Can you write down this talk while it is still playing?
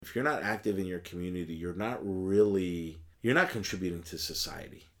if you're not active in your community, you're not contributing to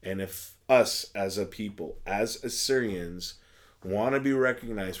society. And if us as a people, as Assyrians, want to be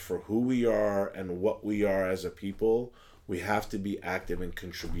recognized for who we are and what we are as a people, we have to be active and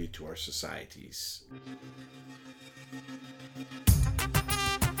contribute to our societies.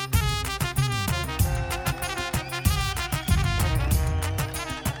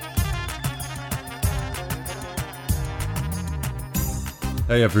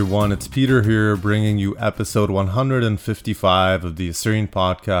 Hey everyone, it's Peter here bringing you episode 155 of the Assyrian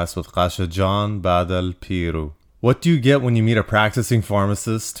podcast with Qasha John Badal Piru. What do you get when you meet a practicing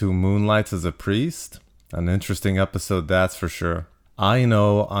pharmacist who moonlights as a priest? An interesting episode, that's for sure. I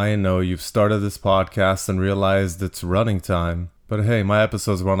know you've started this podcast and realized it's running time, but hey, my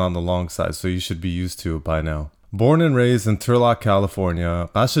episodes run on the long side, so you should be used to it by now. Born and raised in Turlock, California,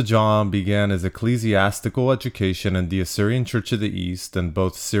 Qasha John began his ecclesiastical education in the Assyrian Church of the East in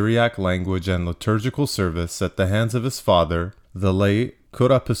both Syriac language and liturgical service at the hands of his father, the late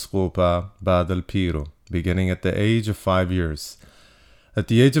Kurapiskupa Badal Piru, beginning at the age of 5 years. At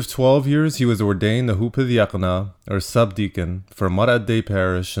the age of 12 years, he was ordained the Hupadiakna, or subdeacon, for Murad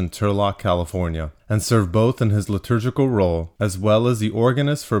Parish in Turlock, California, and served both in his liturgical role, as well as the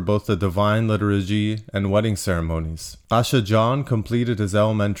organist for both the divine liturgy and wedding ceremonies. Qasha John completed his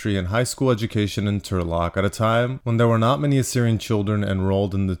elementary and high school education in Turlock at a time when there were not many Assyrian children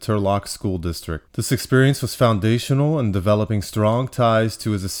enrolled in the Turlock school district. This experience was foundational in developing strong ties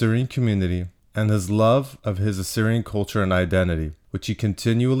to his Assyrian community and his love of his Assyrian culture and identity, which he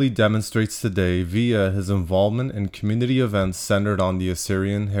continually demonstrates today via his involvement in community events centered on the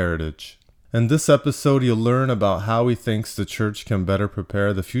Assyrian heritage. In this episode, you'll learn about how he thinks the church can better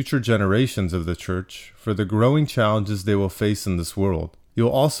prepare the future generations of the church for the growing challenges they will face in this world. You'll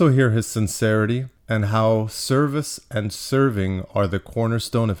also hear his sincerity and how service and serving are the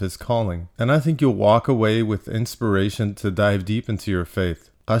cornerstone of his calling. And I think you'll walk away with inspiration to dive deep into your faith.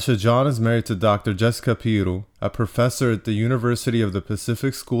 Qasha John is married to Dr. Jessica Piru, a professor at the University of the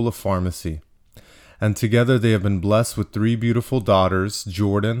Pacific School of Pharmacy. And together they have been blessed with 3 beautiful daughters,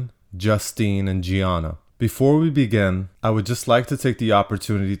 Jordan, Justine, and Gianna. Before we begin, I would just like to take the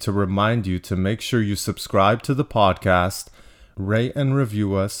opportunity to remind you to make sure you subscribe to the podcast, rate and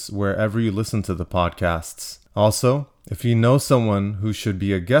review us wherever you listen to the podcasts. Also, if you know someone who should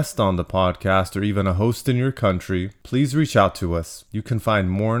be a guest on the podcast or even a host in your country, please reach out to us. You can find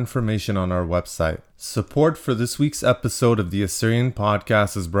more information on our website. Support for this week's episode of the Assyrian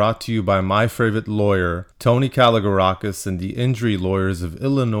podcast is brought to you by my favorite lawyer, Tony Kalogerakis, and the injury lawyers of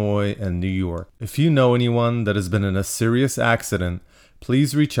Illinois and New York. If you know anyone that has been in a serious accident,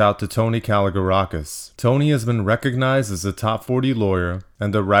 please reach out to Tony Kalogerakis. Tony has been recognized as a top 40 lawyer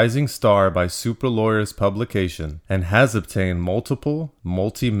and a rising star by Super Lawyers publication and has obtained multiple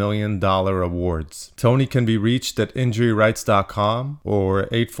multi-million-dollar awards. Tony can be reached at injuryrights.com or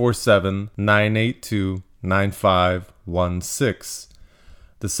 847-982-9516.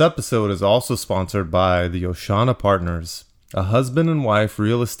 This episode is also sponsored by the Oshana Partners, a husband and wife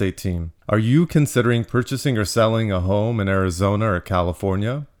real estate team. Are you considering purchasing or selling a home in Arizona or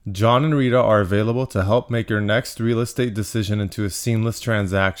California? John and Rita are available to help make your next real estate decision into a seamless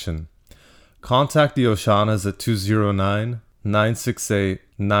transaction. Contact the Oshanas at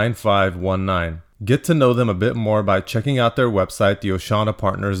 209-968-9519. Get to know them a bit more by checking out their website,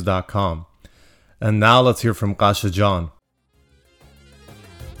 theoshanapartners.com. And now let's hear from Qasha John.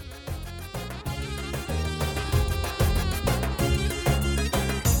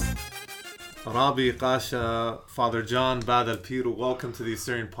 Rabbi Qasha, Father John Badal Piru, welcome to the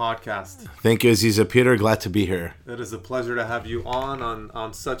Assyrian podcast. Thank you, Aziza Peter. Glad to be here. It is a pleasure to have you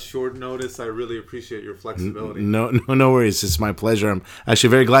on such short notice. I really appreciate your flexibility. No worries. It's my pleasure. I'm actually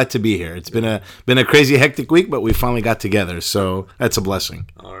very glad to be here. It's been a crazy, hectic week, but we finally got together, so that's a blessing.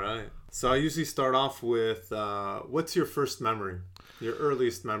 All right. So I usually start off with, what's your first memory, your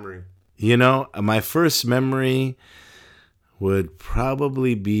earliest memory? You know, my first memory would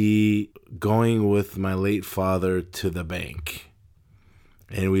probably be going with my late father to the bank,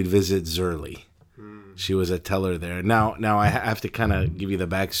 and we'd visit Zerly. She was a teller there. Now I have to kind of give you the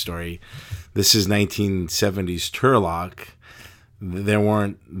backstory. This is 1970s Turlock. There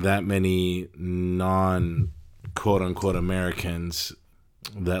weren't that many non-quote-unquote Americans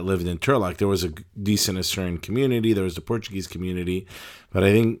that lived in Turlock. There was a decent Assyrian community. There was a Portuguese community. But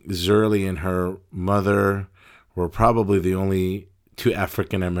I think Zerly and her mother were probably the only 2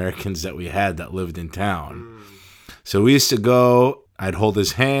 African Americans that we had that lived in town. So we used to go, I'd hold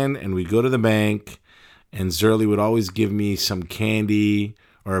his hand, and we'd go to the bank, and Zerly would always give me some candy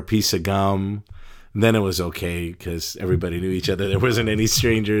or a piece of gum Then it was okay because everybody knew each other. There wasn't any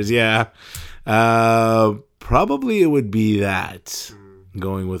strangers. Yeah. Probably it would be that,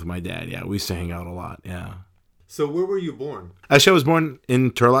 going with my dad. Yeah, we used to hang out a lot. Yeah. So where were you born? Actually, I was born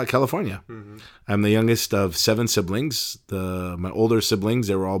in Turlock, California. Mm-hmm. I'm the youngest of 7 siblings. My older siblings,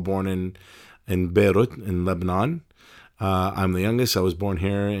 they were all born in Beirut, in Lebanon. I'm the youngest. I was born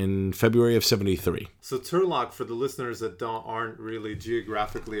here in February of 73. So Turlock, for the listeners that aren't really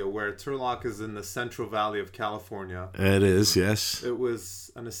geographically aware, Turlock is in the Central Valley of California. It is, yes. It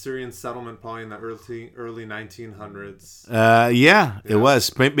was an Assyrian settlement probably in the early 1900s. Yeah, it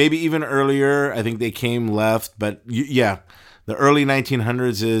was. Maybe even earlier. I think they came left. But yeah, the early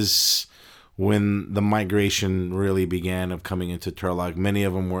 1900s is when the migration really began of coming into Turlock. Many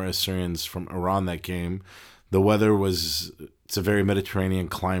of them were Assyrians from Iran that came. The weather it's a very Mediterranean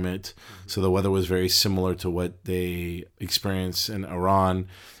climate, so the weather was very similar to what they experience in Iran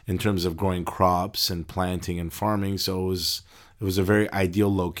in terms of growing crops and planting and farming. So it was a very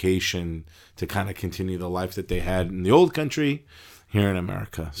ideal location to kind of continue the life that they had in the old country here in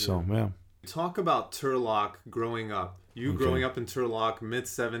America. So, yeah. Talk about Turlock growing up. Growing up in Turlock,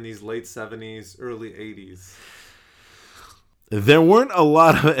 mid-70s, late 70s, early 80s. There weren't a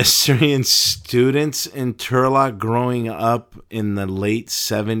lot of Assyrian students in Turlock growing up in the late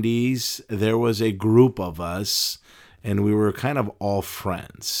 70s. There was a group of us, and we were kind of all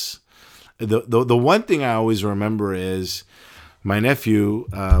friends. The one thing I always remember is my nephew,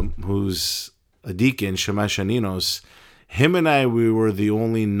 who's a deacon, Shamash Aninos, him and I, we were the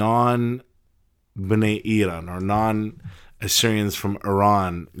only non-Bnei Iran or non-Assyrians from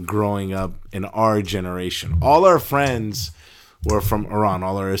Iran growing up in our generation. All our friends were from Iran,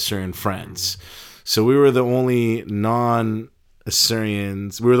 all our Assyrian friends. So we were the only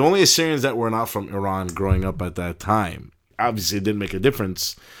non-Assyrians. We were the only Assyrians that were not from Iran growing up at that time. Obviously, it didn't make a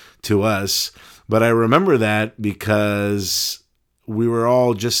difference to us. But I remember that because we were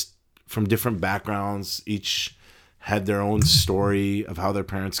all just from different backgrounds. Each had their own story of how their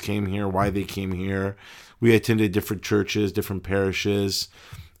parents came here, why they came here. We attended different churches, different parishes.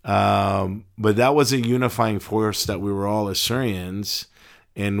 But that was a unifying force that we were all Assyrians,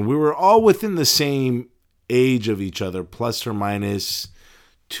 and we were all within the same age of each other, plus or minus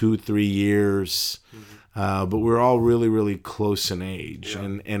 2-3 years. But we were all really, really close in age.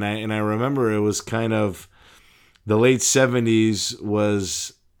 Yeah. And I remember it was kind of the late 70s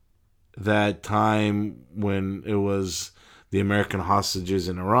was that time when it was the American hostages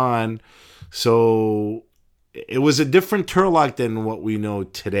in Iran. So it was a different Turlock than what we know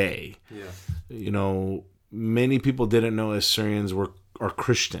today. Yeah. Many people didn't know Assyrians are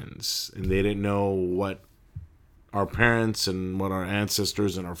Christians, and they didn't know what our parents and what our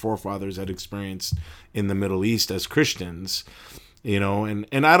ancestors and our forefathers had experienced in the Middle East as Christians.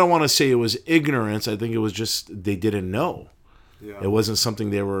 And I don't want to say it was ignorance. I think it was just they didn't know. Yeah. It wasn't something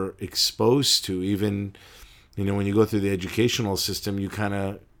they were exposed to. Even, when you go through the educational system, you kind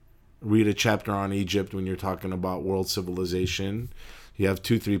of read a chapter on Egypt when you're talking about world civilization. You have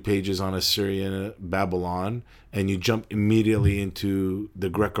 2-3 pages on Assyria, Babylon, and you jump immediately into the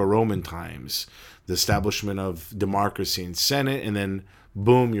Greco-Roman times, the establishment of democracy and Senate, and then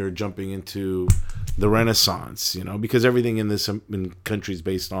boom, you're jumping into the Renaissance, because everything in country is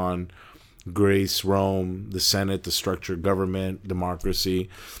based on Greece, Rome, the Senate, the structured government, democracy.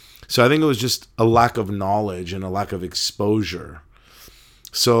 So I think it was just a lack of knowledge and a lack of exposure.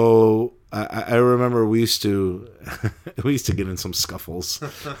 So I remember we used to get in some scuffles,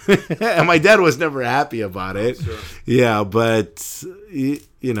 and my dad was never happy about it. Sure. Yeah, but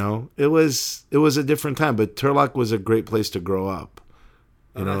it was a different time. But Turlock was a great place to grow up.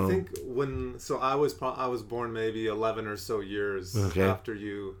 I think I was born maybe 11 or so years after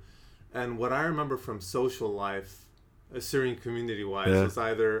you, and what I remember from social life, Assyrian community wise, was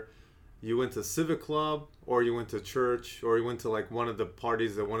either you went to civic club, or you went to church, or you went to like one of the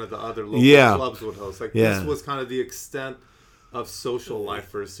parties that one of the other local clubs would host. This was kind of the extent of social life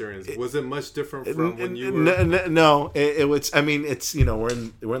for Assyrians. Was it much different from when you were? No, it was. I mean, it's we're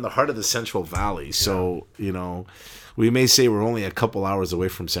in the heart of the Central Valley, so we may say we're only a couple hours away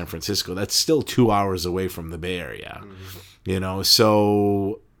from San Francisco. That's still 2 hours away from the Bay Area. Mm-hmm.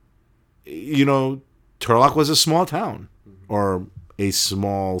 So Turlock was a small town, or a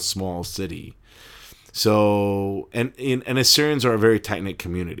small city. So, and Assyrians are a very tight-knit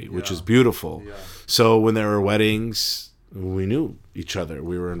community, which is beautiful. Yeah. So when there were weddings, we knew each other.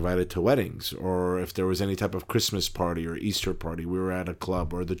 We were invited to weddings. Or if there was any type of Christmas party or Easter party, we were at a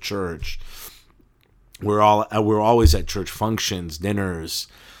club or the church. We're always at church functions, dinners.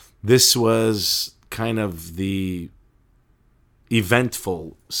 This was kind of the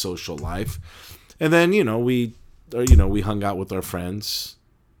eventful social life. And then, we hung out with our friends.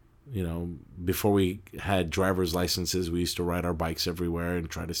 Before we had driver's licenses, we used to ride our bikes everywhere and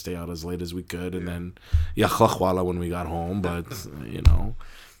try to stay out as late as we could. And then, yakhlakhwala when we got home. But,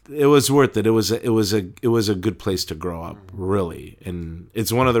 it was worth it. It was a good place to grow up, really. And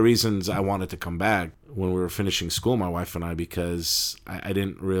it's one of the reasons I wanted to come back when we were finishing school, my wife and I, because I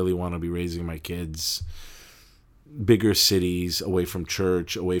didn't really want to be raising my kids bigger cities, away from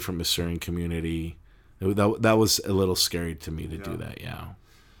church, away from a Syrian community. That was a little scary to me to do that,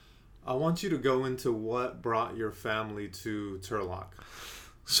 I want you to go into what brought your family to Turlock.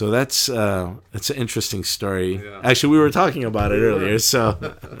 So that's an interesting story. Yeah. Actually, we were talking about it earlier, so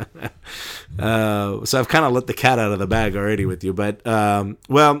so I've kind of let the cat out of the bag already with you. But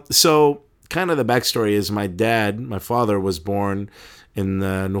so kind of the backstory is my father was born in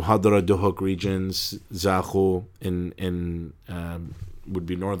the Nuhadra Duhok regions, Zakhu, in would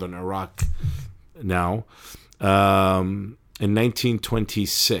be northern Iraq now, in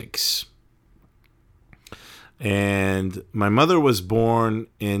 1926. And my mother was born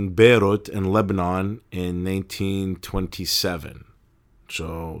in Beirut in Lebanon in 1927.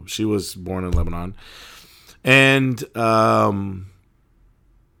 So she was born in Lebanon. And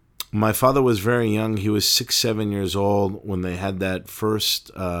my father was very young. He was 6-7 years old when they had that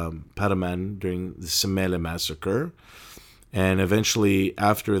first Paraman during the Semele massacre. And eventually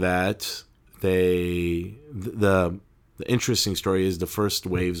after that, the interesting story is the first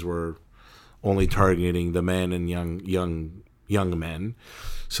waves were only targeting the men and young men.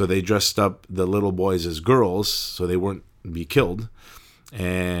 So they dressed up the little boys as girls so they wouldn't be killed.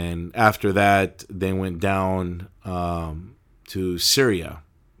 And after that, they went down to Syria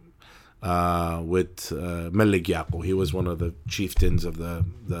with Malik Yaqub. He was one of the chieftains of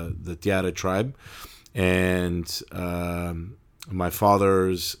the Tiara tribe. And my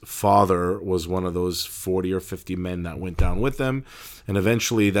father's father was one of those 40 or 50 men that went down with them. And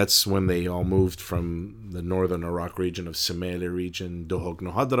eventually that's when they all moved from the northern Iraq region of Semele region, Dohok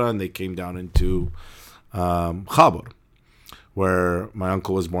Nuhadra, and they came down into Khabur, where my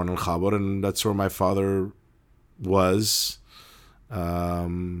uncle was born in Khabur, and that's where my father was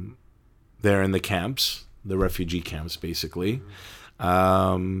there in the camps, the refugee camps, basically.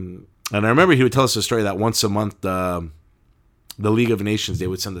 And I remember he would tell us a story that once a month, the League of Nations, they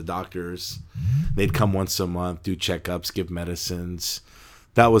would send the doctors. They'd come once a month, do checkups, give medicines.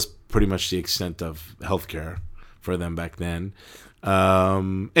 That was pretty much the extent of healthcare for them back then.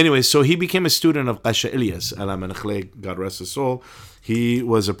 Anyway, so he became a student of Qasha Ilyas, Ala Menachle, God rest his soul. He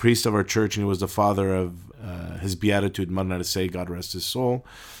was a priest of our church, and he was the father of his beatitude, Marna Say, God rest his soul.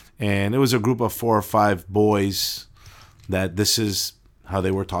 And it was a group of 4 or 5 boys that this is how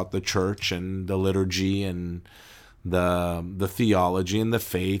they were taught the church and the liturgy and the theology and the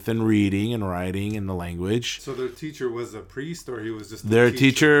faith and reading and writing and the language. So their teacher was a priest, or he was just their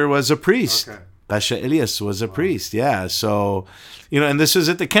teacher was a priest. Okay. Qasha Ilyas was a priest, yeah. So, and this was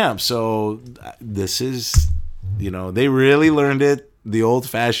at the camp. So this is, they really learned it the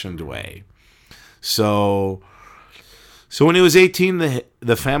old-fashioned way. So when he was 18,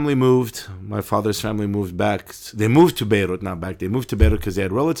 the family moved. My father's family moved back. They moved to Beirut, not back. They moved to Beirut because they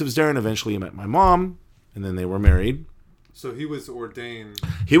had relatives there, and eventually he met my mom. And then they were married. So he was ordained.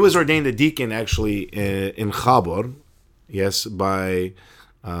 He was ordained a deacon, actually, in Khabur, yes, by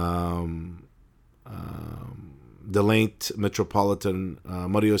the late Metropolitan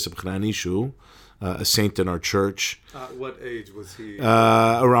Mario Sebkhnanishu, a saint in our church. What age was he?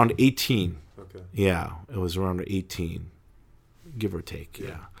 Around 18. Okay. Yeah, it was around 18, give or take,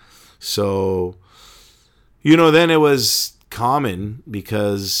 yeah. So, then it was common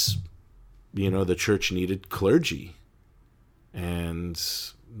because the church needed clergy, and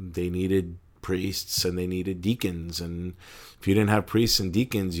they needed priests, and they needed deacons. And if you didn't have priests and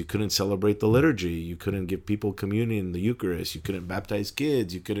deacons, you couldn't celebrate the liturgy. You couldn't give people communion, the Eucharist. You couldn't baptize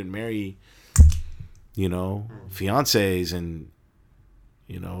kids. You couldn't marry, fiancés, and,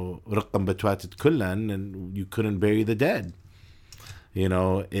 and you couldn't bury the dead.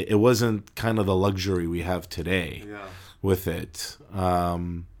 It wasn't kind of the luxury we have today with it.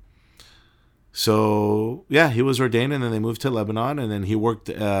 So, he was ordained, and then they moved to Lebanon, and then he worked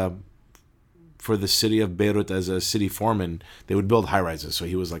for the city of Beirut as a city foreman. They would build high-rises, so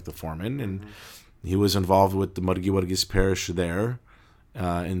he was like the foreman, and he was involved with the Margi Wargis parish there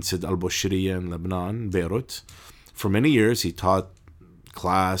in Sid al-Bushiriya in Lebanon, Beirut. For many years, he taught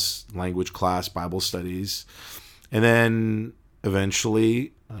language class, Bible studies, and then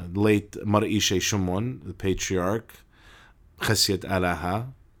eventually, late Mar'ishe Shumon, the patriarch, Khasiyat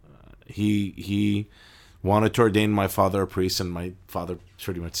Alaha, he wanted to ordain my father a priest, and my father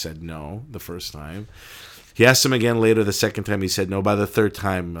pretty much said no the first time. He asked him again later, the second time he said no. By the third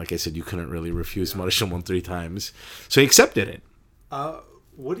time, like I said, you couldn't really refuse Mother Shimon 3 times. So he accepted it.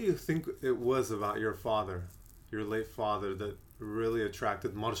 What do you think it was about your father, your late father, that really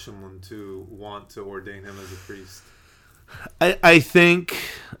attracted Mother Shimon to want to ordain him as a priest? I think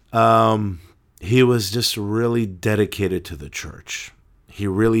he was just really dedicated to the church. He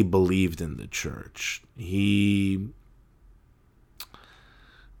really believed in the church.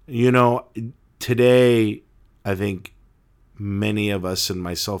 Today, I think many of us, and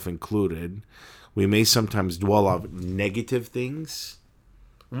myself included, we may sometimes dwell on negative things,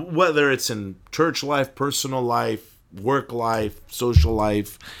 whether it's in church life, personal life, work life, social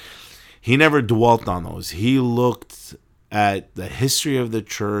life. He never dwelt on those. He looked at the history of the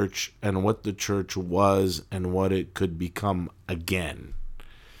church and what the church was and what it could become again.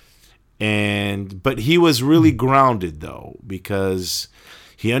 But he was really grounded, though, because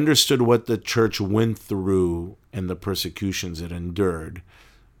he understood what the church went through and the persecutions it endured.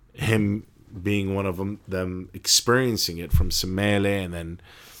 Him being one of them experiencing it from Semele, and then,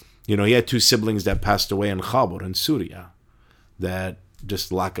 he had 2 siblings that passed away in Khabur in Syria, that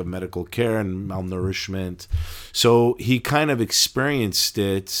just lack of medical care and malnourishment. So he kind of experienced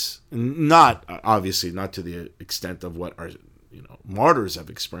it, obviously not to the extent of what our martyrs have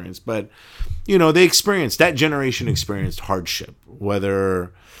experienced, but that generation experienced hardship.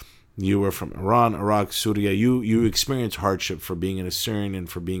 Whether you were from Iran, Iraq, Syria, you experienced hardship for being an Assyrian and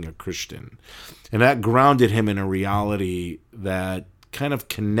for being a Christian, and that grounded him in a reality that kind of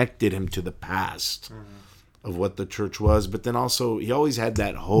connected him to the past of what the church was. But then also he always had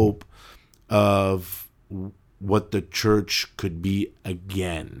that hope of what the church could be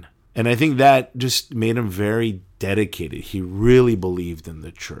again. And I think that just made him very dedicated. He really believed in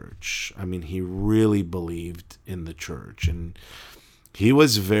the church. I mean, he really believed in the church. And he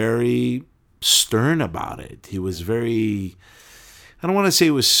was very stern about it. He was very, I don't want to say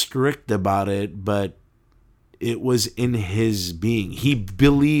he was strict about it, but it was in his being. He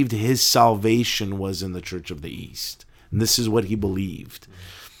believed his salvation was in the Church of the East. And this is what he believed.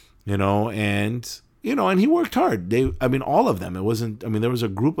 And he worked hard. All of them. There was a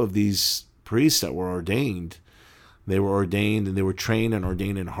group of these priests that were ordained. They were ordained and they were trained and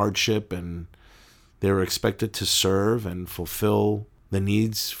ordained in hardship, and they were expected to serve and fulfill the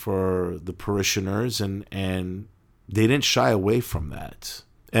needs for the parishioners, and they didn't shy away from that.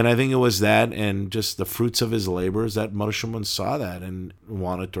 And I think it was that and just the fruits of his labors that Mother Shimon saw that and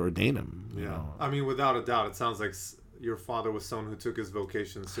wanted to ordain him. Without a doubt, it sounds like your father was someone who took his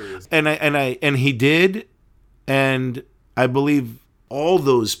vocation seriously. And he did, and I believe all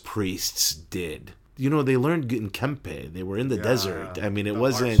those priests did. They learned in Kempe. They were in the desert. Yeah. It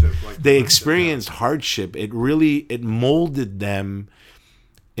wasn't. They experienced hardship. It molded them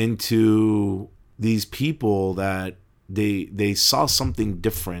into these people that they saw something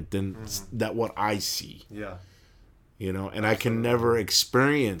different than that what I see. Yeah. And I can never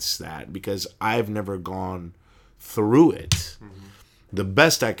experience that because I've never gone through it. The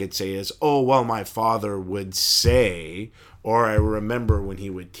best I could say is, my father would say, or I remember when he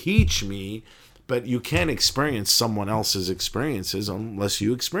would teach me, but you can't experience someone else's experiences unless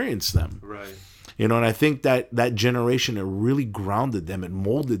you experience them. Right. And I think that generation, it really grounded them and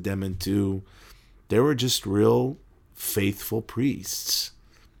molded them into, they were just real faithful priests,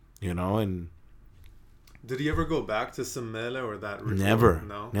 and did he ever go back to Semele or that retreat?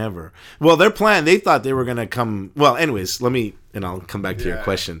 Never. Well, their plan, they thought they were going to come. Well, anyways, I'll come back to your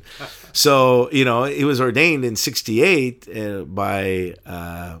question. So, he was ordained in 1968 by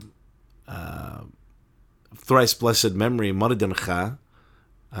thrice blessed memory Mordechai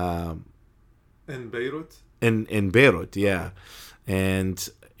in Beirut. In Beirut, yeah. And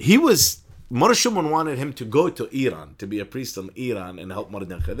he was. Mother Shimon wanted him to go to Iran, to be a priest in Iran and help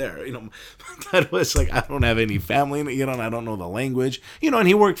Mordechai there. That was like, I don't have any family in Iran. I don't know the language. And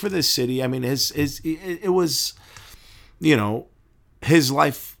he worked for this city. It was, his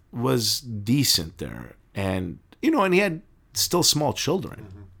life was decent there. And, and he had still small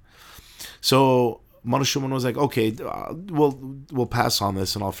children. So Mother Shimon was like, okay, we'll pass on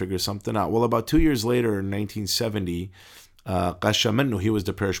this and I'll figure something out. Well, about 2 years later, in 1970, Qasha Mennu, he was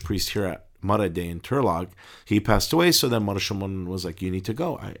the parish priest here at Marade in Turlog. He passed away, so then Mother Shimon was like, you need to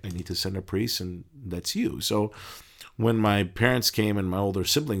go. I need to send a priest, and that's you. So when my parents came and my older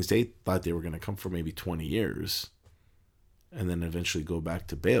siblings, they thought they were going to come for maybe 20 years and then eventually go back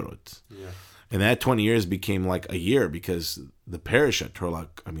to Beirut. Yeah. And that 20 years became like a year because the parish at Turlog,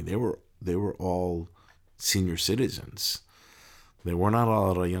 they were all senior citizens. They were not a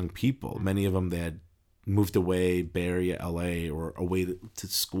lot of young people. Many of them, they had moved away, Bay Area, LA, or away to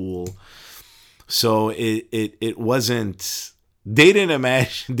school. So it wasn't. They didn't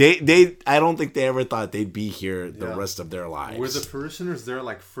imagine. They I don't think they ever thought they'd be here the rest of their lives. Were the parishioners there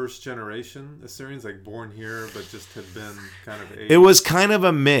like first generation Assyrians, like born here but just had been kind of? It was kind of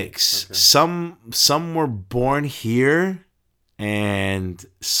a mix. Okay. Some were born here, and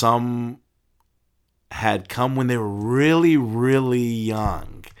some had come when they were really, really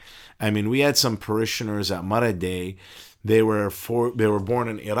young. I mean, we had some parishioners at Marade. They were born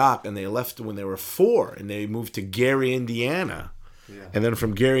in Iraq, and they left when they were 4, and they moved to Gary, Indiana. Yeah. And then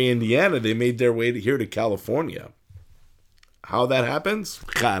from Gary, Indiana, they made their way here to California. How that happens?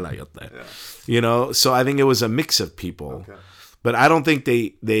 Yeah. So I think it was a mix of people. Okay. But I don't think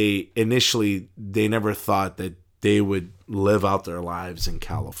they initially never thought that they would live out their lives in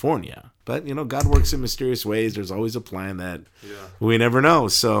California. But, God works in mysterious ways. There's always a plan that we never know.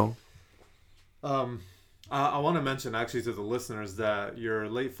 So, I want to mention actually to the listeners that your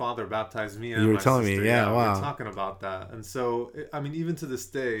late father baptized me and you were my telling sister. me, wow. We were talking about that. And so, I mean, even to this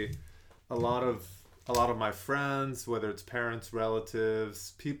day, a lot of my friends, whether it's parents,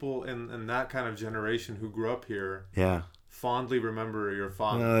 relatives, people in that kind of generation who grew up here, fondly remember your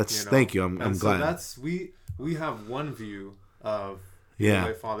father. Thank you. I'm glad. So that's we have one view of your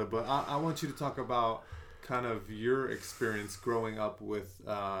late father, but I want you to talk about kind of your experience growing up with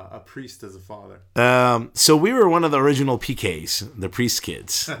a priest as a father. So we were one of the original PKs, the priest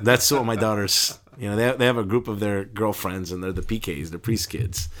kids. That's what my daughters, they have a group of their girlfriends, and they're the PKs, the priest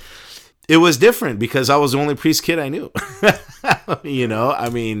kids. It was different because I was the only priest kid I knew. I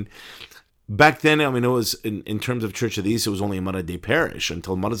mean, back then, it was in terms of Church of the East, it was only a Marade parish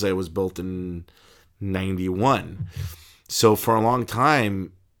until Marade was built in 91. So for a long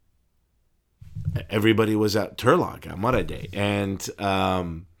time, everybody was at Turlock at Marade, and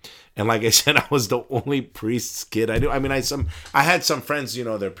like I said, I was the only priest's kid I knew. I mean, I had some friends,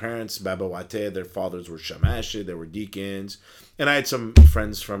 their parents Babawate, their fathers were Shamashi, they were deacons, and I had some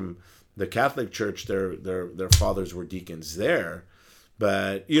friends from the Catholic Church, their fathers were deacons there.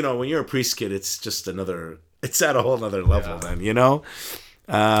 But when you're a priest kid, it's just it's at a whole other level. Then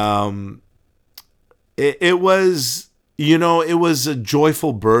it was it was a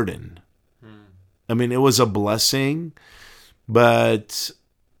joyful burden. I mean, it was a blessing, but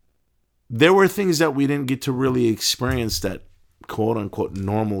there were things that we didn't get to really experience that quote unquote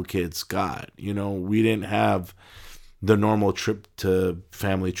normal kids got. We didn't have the normal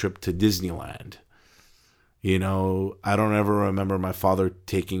family trip to Disneyland. I don't ever remember my father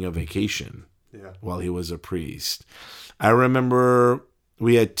taking a vacation while he was a priest. I remember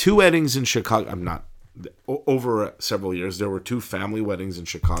we had 2 weddings in Chicago. Over several years, there were 2 family weddings in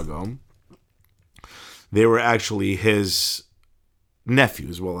Chicago. They were actually his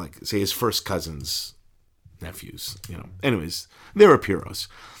nephews. Well, like say his first cousin's nephews. Anyways, they were Piros.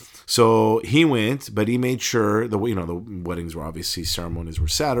 So he went, but he made sure the weddings were obviously ceremonies were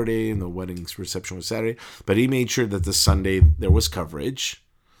Saturday and the weddings reception was Saturday. But he made sure that the Sunday there was coverage.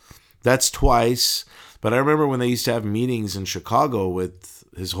 That's twice. But I remember when they used to have meetings in Chicago with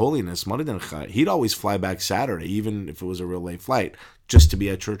His Holiness Maridancha, he'd always fly back Saturday, even if it was a real late flight, just to be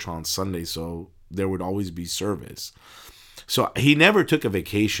at church on Sunday. So there would always be service. So he never took a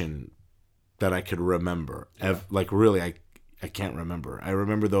vacation that I could remember. Really, I can't remember. I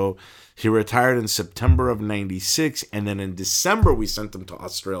remember, though, he retired in September of 96, and then in December we sent him to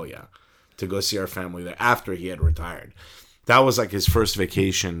Australia to go see our family there after he had retired. That was like his first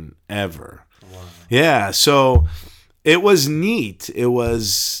vacation ever. Wow. Yeah, so it was neat. It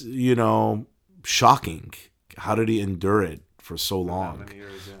was, shocking. How did he endure it for so long?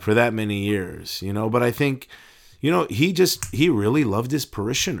 For that many years, But I think, he really loved his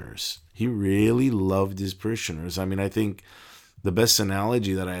parishioners. He really loved his parishioners. I mean, I think the best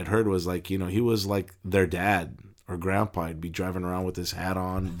analogy that I had heard was like, he was like their dad or grandpa. He'd be driving around with his hat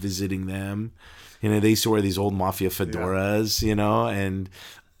on, visiting them. They used to wear these old mafia fedoras, and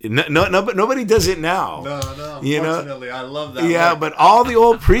but nobody does it now. No. Unfortunately, I love that. Yeah, but all the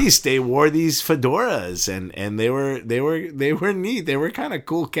old priests, they wore these fedoras, and they were neat. They were kind of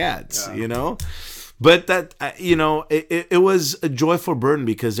cool cats, But that it was a joyful burden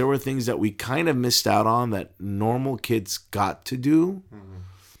because there were things that we kind of missed out on that normal kids got to do. Mm-hmm.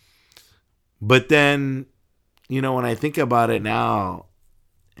 But then, when I think about it now,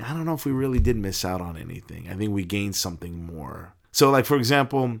 I don't know if we really did miss out on anything. I think we gained something more. So, like, for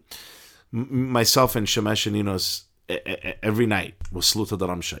example, myself and Shemesh and Ninos, every night was Sluta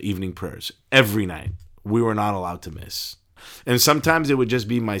Daramsha, evening prayers. Every night. We were not allowed to miss. And sometimes it would just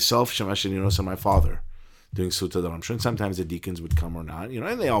be myself, Shemesh and Ninos, and my father doing Sluta Daramsha. And sometimes the deacons would come or not,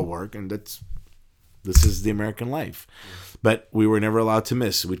 and they all work, and that's This is the American life. But we were never allowed to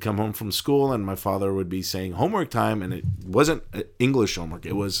miss. We'd come home from school and my father would be saying homework time, and it wasn't English homework.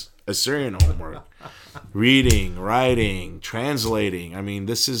 It was Assyrian homework. Reading, writing, translating. I mean,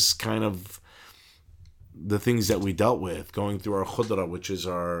 this is kind of the things that we dealt with, going through our khudra, which is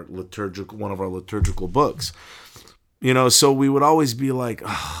one of our liturgical books. So we would always be like,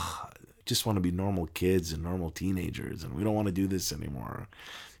 just want to be normal kids and normal teenagers, and we don't want to do this anymore.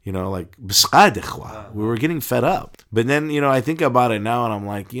 Like, we were getting fed up. But then, I think about it now and I'm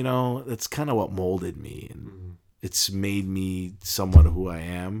like, that's kind of what molded me. And it's made me somewhat who I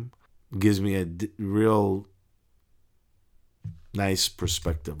am. It gives me a real nice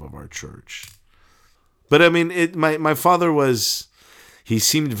perspective of our church. But I mean, my father he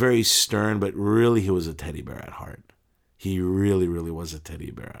seemed very stern, but really he was a teddy bear at heart. He really, really was a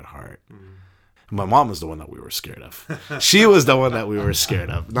teddy bear at heart. My mom was the one that we were scared of. She was the one that we were scared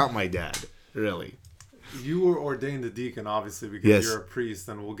of, not my dad, really. You were ordained a deacon, obviously, because you're a priest,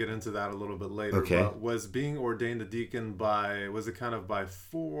 and we'll get into that a little bit later. Okay. But was being ordained a deacon was it kind of by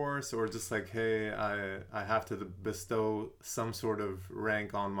force, or just like, hey, I have to bestow some sort of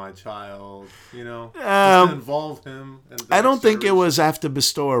rank on my child, just to involve him? I don't think it was have to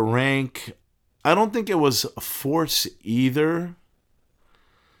bestow a rank. I don't think it was a force either.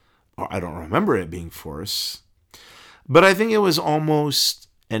 I don't remember it being force, but I think it was almost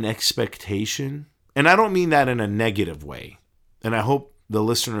an expectation. And I don't mean that in a negative way. And I hope the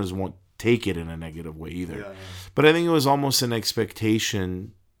listeners won't take it in a negative way either. Yeah. But I think it was almost an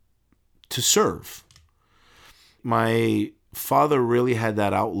expectation to serve. My father really had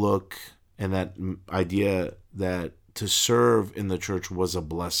that outlook and that idea that to serve in the church was a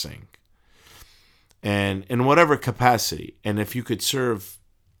blessing. And in whatever capacity. And if you could serve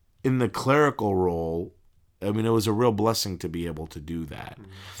in the clerical role, I mean, it was a real blessing to be able to do that.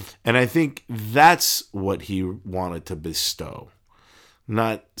 And I think that's what he wanted to bestow.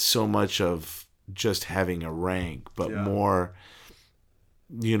 Not so much of just having a rank, but more,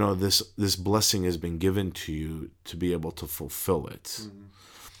 this blessing has been given to you to be able to fulfill it.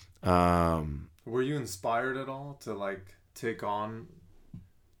 Were you inspired at all to take on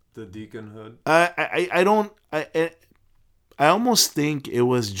the deaconhood? I almost think it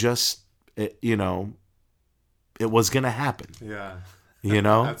was just, it was going to happen. Yeah.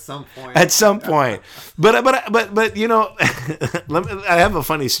 At some point. But I have a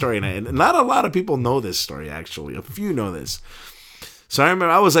funny story, and not a lot of people know this story, actually. A few know this. So I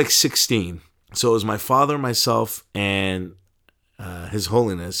remember I was 16. So it was my father, myself, and His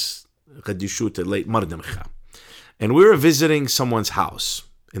Holiness, Qadishut, late Mardamcha. And we were visiting someone's house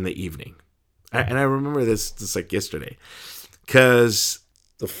in the evening. And I remember this like yesterday. Because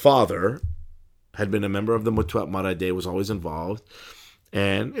the father had been a member of the Mutwat Maradeh, was always involved.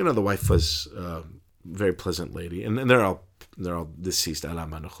 And, the wife was a very pleasant lady. And they're all deceased,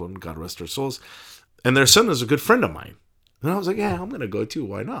 God rest their souls. And their son is a good friend of mine. And I was like, yeah, I'm going to go too.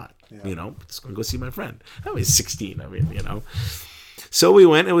 Why not? Yeah. Just going to go see my friend. I was 16, So we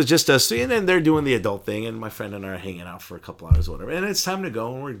went. It was just us three. And then they're doing the adult thing. And my friend and I are hanging out for a couple hours or whatever. And it's time to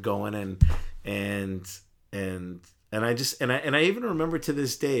go. And we're going. And I even remember to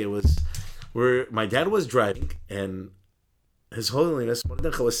this day, it was where my dad was driving and His Holiness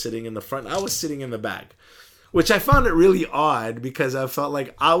was sitting in the front. I was sitting in the back, which I found it really odd because I felt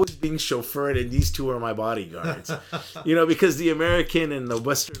like I was being chauffeured and these two were my bodyguards. Because the American and the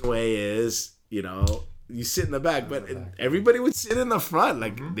Western way is, you sit in the back, but everybody would sit in the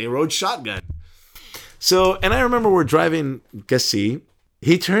front. They rode shotgun. So, and I remember we're driving Gassi.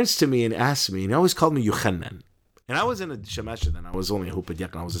 He turns to me and asks me, and he always called me Yuchanan. And I was in a Shemasha then. I was only a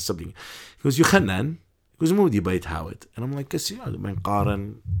Hupadiak, I was a sibling. He goes, Yuchanan. He goes, Moody Bait Hawit. And I'm like, Gassi, Ben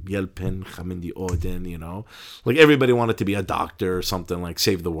Qaran, Yelpin, Khamindi Odin, Like everybody wanted to be a doctor or something, like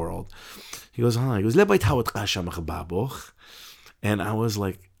save the world. He goes, He goes, Le Bait Hawit Qasha Makhbabuch. And I was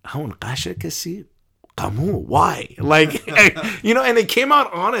like, Hawan Qasha Gassi? Kamu, why? And it came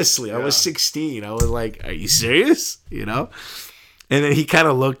out honestly. I was 16. I was like, are you serious? And then he kind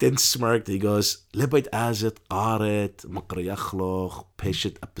of looked and smirked. He goes, Lebait azit, qaret, maqriyachloch,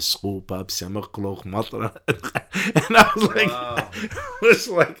 peshet apisqupa, bsemachloch, matra. And I was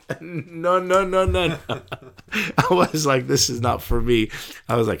like, no. I was like, this is not for me.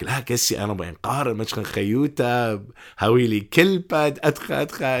 I was like, la kessi ana bain qaret, machkan khayuta, hawili kilpad,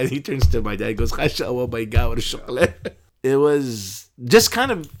 atcha. And he turns to my dad and goes, khasha wa bay gawar shukle. It was just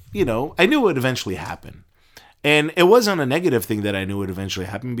kind of, I knew it would eventually happen. And it wasn't a negative thing that I knew would eventually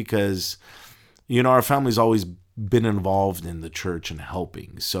happen because, our family's always been involved in the church and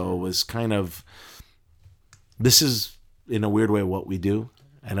helping. So it was kind of, this is in a weird way what we do.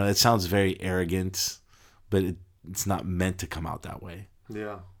 I know it sounds very arrogant, but it's not meant to come out that way.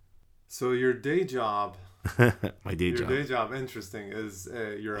 Yeah. So your day job, My day job. Your day job, interesting, is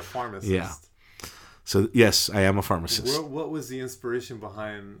you're a pharmacist. Yeah. So yes, I am a pharmacist. What was the inspiration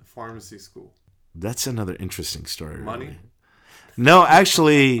behind pharmacy school? That's another interesting story. Money? Really. No,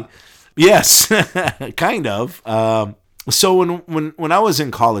 actually, yes, kind of. So when I was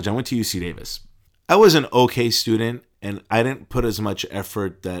in college, I went to UC Davis. I was an okay student, and I didn't put as much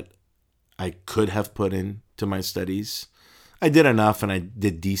effort that I could have put into my studies. I did enough, and I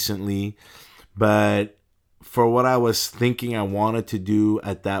did decently, but for what I was thinking I wanted to do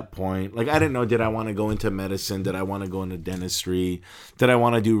at that point, like I didn't know, did I want to go into medicine? Did I want to go into dentistry? Did I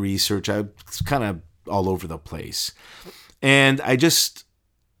want to do research? I was kind of all over the place. And I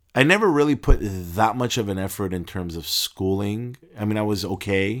never really put that much of an effort in terms of schooling. I mean, I was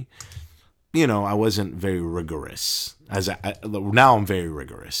okay. I wasn't very rigorous. Now I'm very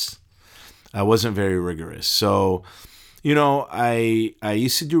rigorous. I wasn't very rigorous. So, I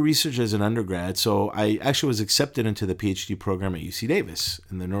used to do research as an undergrad. So I actually was accepted into the PhD program at UC Davis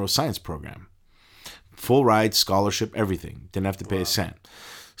in the neuroscience program. Full ride, scholarship, everything. Didn't have to pay a cent.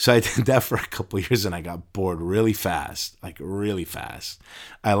 So I did that for a couple of years, and I got bored really fast, like really fast.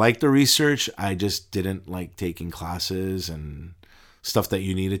 I liked the research. I just didn't like taking classes and stuff that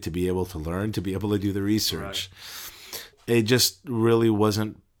you needed to be able to learn, to be able to do the research. Right. It just really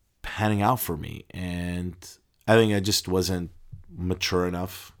wasn't panning out for me. And I think I just wasn't mature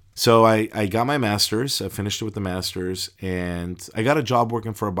enough. So I got my master's. I finished it with the master's, and I got a job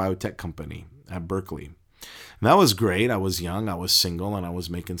working for a biotech company at Berkeley. And that was great. I was young, I was single, and I was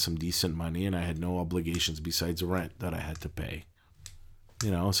making some decent money, and I had no obligations besides rent that I had to pay.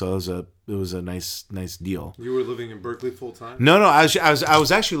 So it was a nice deal. You were living in Berkeley full time? No, I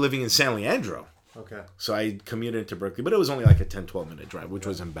was actually living in San Leandro. Okay. So I commuted to Berkeley, but it was only like a 10-12 minute drive, which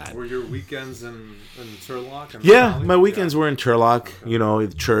wasn't bad. Were your weekends in Turlock? Yeah, my weekends were in Turlock,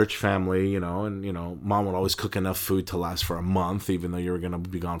 church, family, and, mom would always cook enough food to last for a month, even though you were going to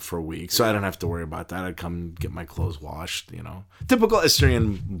be gone for a week. So I didn't have to worry about that. I'd come get my clothes washed, Typical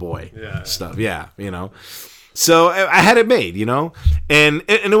Assyrian boy stuff. Yeah, So I had it made, and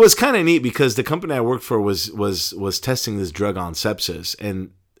it was kind of neat because the company I worked for was testing this drug on sepsis,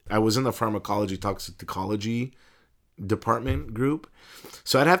 and I was in the pharmacology toxicology department group.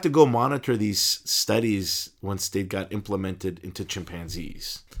 So I'd have to go monitor these studies once they got implemented into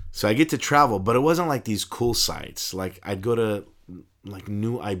chimpanzees. So I get to travel, but it wasn't like these cool sites. Like I'd go to like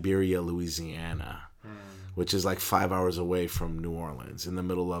New Iberia, Louisiana, which is like 5 hours away from New Orleans in the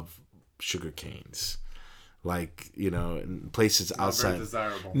middle of sugar canes. Like, in places outside. Not very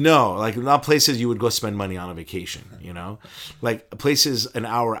desirable. No, like not places you would go spend money on a vacation, Like places an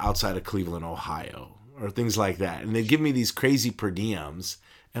hour outside of Cleveland, Ohio, or things like that. And they'd give me these crazy per diems.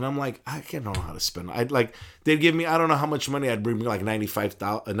 And I'm like, I can't know how to spend. They'd give me, I don't know how much money. I'd bring me like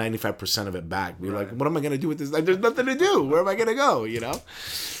 95% of it back. Be like, what am I going to do with this? Like, there's nothing to do. Where am I going to go?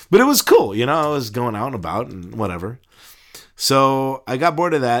 But it was cool. I was going out and about and whatever. So I got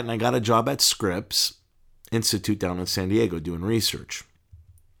bored of that, and I got a job at Scripps Institute down in San Diego doing research.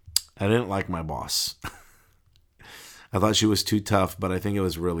 I didn't like my boss. I thought she was too tough, but I think it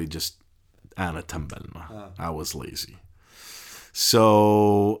was really just Anna Tambelna. I was lazy.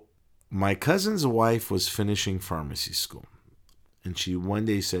 So my cousin's wife was finishing pharmacy school, and she one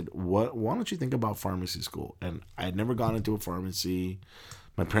day said, why don't you think about pharmacy school? And I had never gone into a pharmacy.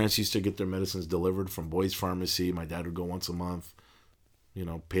 My parents used to get their medicines delivered from Boy's Pharmacy. My dad would go once a month,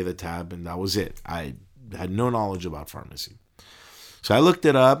 pay the tab, and that was it. I had no knowledge about pharmacy. So I looked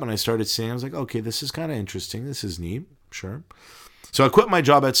it up, and I started seeing, I was like, okay, this is kind of interesting. This is neat. Sure. So I quit my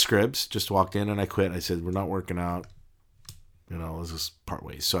job at Scripps, just walked in and I quit. I said, we're not working out. Let's just part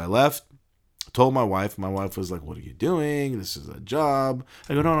ways. So I left, told my wife. My wife was like, what are you doing? This is a job.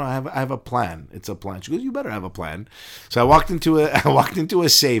 I go, no, I have a plan. It's a plan. She goes, you better have a plan. So I walked into a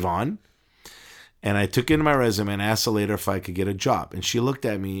Save-On. And I took in my resume and asked her later if I could get a job. And she looked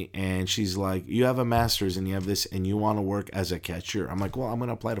at me and she's like, you have a master's and you have this and you want to work as a cashier. I'm like, well, I'm going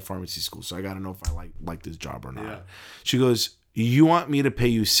to apply to pharmacy school. So I got to know if I like this job or not. Yeah. She goes, you want me to pay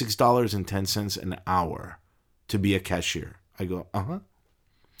you $6.10 an hour to be a cashier? I go, uh-huh.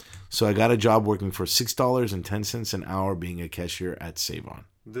 So I got a job working for $6.10 an hour being a cashier at Save-On.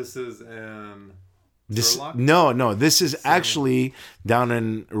 This is in... This is actually down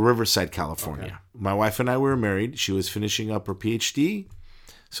in Riverside, California. Okay. My wife and I were married. She was finishing up her PhD.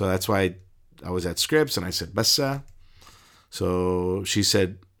 So that's why I was at Scripps, and I said, Bessa. So she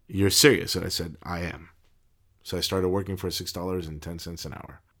said, you're serious? And I said, I am. So I started working for $6.10 an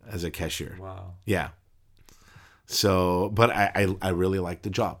hour as a cashier. Wow. Yeah. So, but I really liked the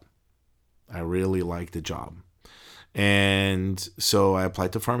job. I really liked the job. And so I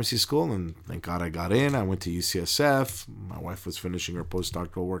applied to pharmacy school, and thank God I got in. I went to UCSF. My wife was finishing her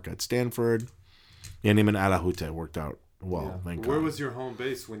postdoctoral work at Stanford. And even Alahute worked out well, thank God. Where was your home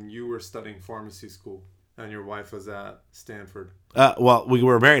base when you were studying pharmacy school and your wife was at Stanford? Well, we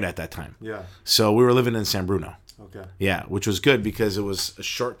were married at that time. Yeah. So we were living in San Bruno. Okay. Yeah, which was good because it was a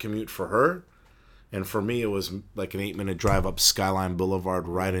short commute for her. And for me, it was like an 8-minute drive up Skyline Boulevard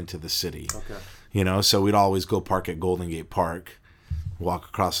right into the city. Okay. You know, so we'd always go park at Golden Gate Park, walk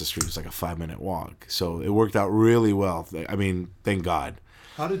across the street. It was like a 5-minute walk. So it worked out really well. I mean, thank God.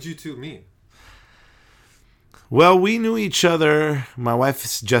 How did you two meet? Well, we knew each other. My wife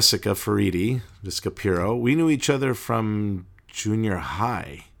is Jessica Faridi, Jessica Piro. We knew each other from junior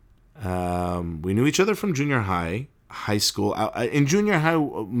high. We knew each other from junior high school. In junior high,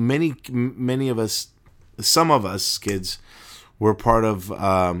 many of us, some of us kids, were part of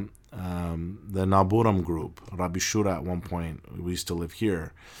the Naburam group. Rabbi Shura at one point. We used to live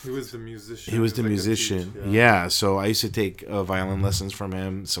here. He was the musician. He was the musician. Yeah. So I used to take violin lessons from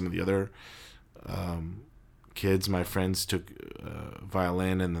him. Some of the other kids, my friends, took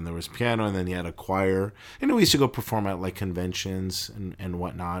violin, and then there was piano, and then he had a choir. And we used to go perform at like conventions and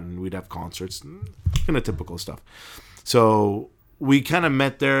whatnot, and we'd have concerts, kind of typical stuff. So we kind of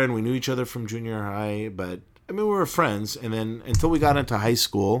met there, and we knew each other from junior high, but I mean, we were friends. And then until we got into high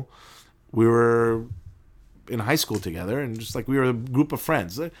school, we were in high school together, and just like we were a group of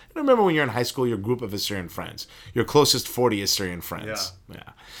friends. I remember when you're in high school, your group of Assyrian friends, your closest 40 Assyrian friends.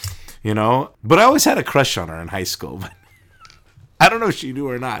 Yeah. You know, but I always had a crush on her in high school. But I don't know if she knew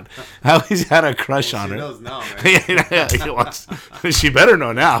or not. I always had a crush on her. She knows now, man. She better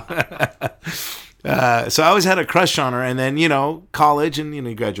know now. So I always had a crush on her, and then college, and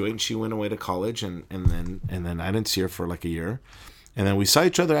you graduate, and she went away to college, and then I didn't see her for like a year, and then we saw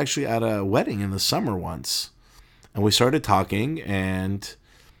each other actually at a wedding in the summer once, and we started talking, and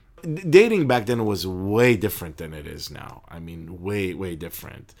dating back then was way different than it is now. I mean, way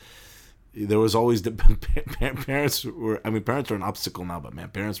different. There was always the parents are an obstacle now, but man,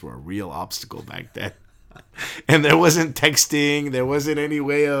 parents were a real obstacle back then. And there wasn't texting. There wasn't any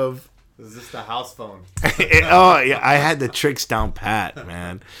way of. It was just a house phone. Oh yeah, I had the tricks down pat,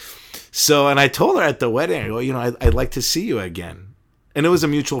 man. So, and I told her at the wedding, I go, I'd like to see you again. And it was a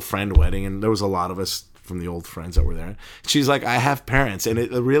mutual friend wedding, and there was a lot of us from the old friends that were there. She's like, I have parents, and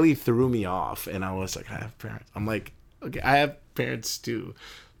it really threw me off. And I was like, I have parents. I'm like, okay, I have parents too.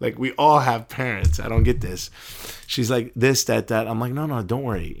 Like, we all have parents. I don't get this. She's like, this, that. I'm like, no, don't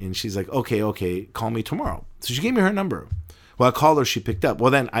worry. And she's like, okay, call me tomorrow. So she gave me her number. Well, I called her. She picked up. Well,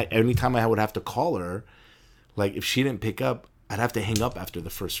 then anytime I would have to call her, like if she didn't pick up, I'd have to hang up after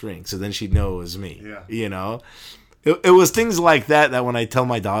the first ring. So then she'd know it was me. Yeah. It was things like that when I tell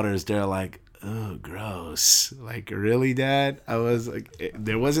my daughters, they're like, oh, gross. Like, really, Dad? I was like,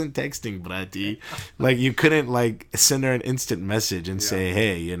 there wasn't texting, Brati. Like, you couldn't, like, send her an instant message and say,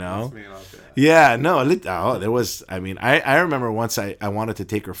 hey, Yeah, no, there was, I remember once I wanted to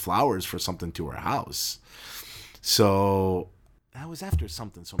take her flowers for something to her house. So, that was after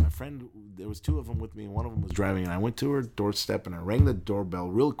something. So, my friend, there was two of them with me, and one of them was driving, and I went to her doorstep, and I rang the doorbell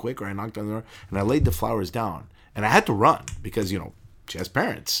real quick, or I knocked on the door, and I laid the flowers down. And I had to run because, she has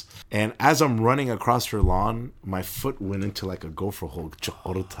parents. And as I'm running across her lawn, my foot went into like a gopher hole,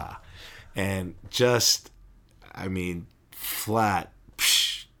 and just, flat,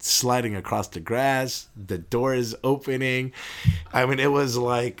 sliding across the grass. The door is opening. It was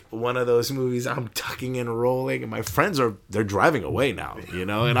like one of those movies. I'm tucking and rolling, and my friends they're driving away now,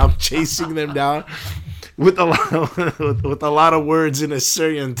 and I'm chasing them down with a lot of words in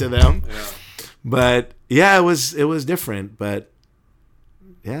Assyrian to them. Yeah. But yeah, it was different, but.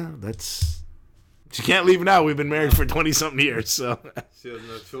 Yeah, she can't leave now. We've been married for 20-something years, so. She has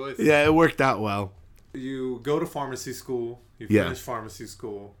no choice. Yeah, it worked out well. You go to pharmacy school. You finish pharmacy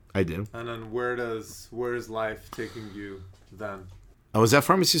school. I do. And then where is life taking you then? I was at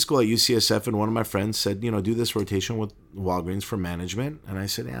pharmacy school at UCSF, and one of my friends said, do this rotation with Walgreens for management. And I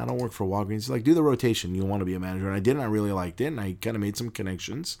said, I don't work for Walgreens. He's like, do the rotation. You want to be a manager. And I did, and I really liked it, and I kind of made some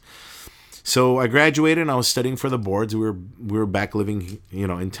connections. So I graduated, and I was studying for the boards. We were back living,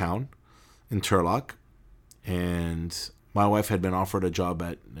 in town, in Turlock, and my wife had been offered a job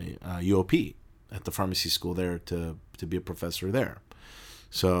at UOP, at the pharmacy school there, to be a professor there.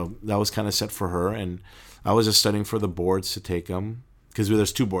 So that was kind of set for her, and I was just studying for the boards to take them, because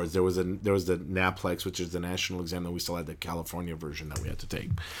there's two boards. There was the NAPLEX, which is the national exam, then we still had the California version that we had to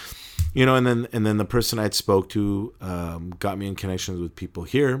take. And then the person I'd spoke to got me in connections with people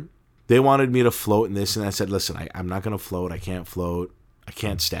here. they wanted me to float in this, and I said, listen, I'm not going to float. I can't float. I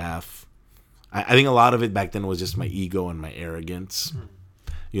can't staff. I think a lot of it back then was just my ego and my arrogance.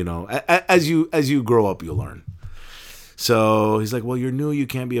 You know, as you grow up, you learn. So he's like, well, you're new. You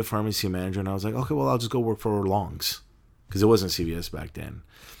can't be a pharmacy manager. And I was like, okay, well, I'll just go work for Long's, because it wasn't CVS back then.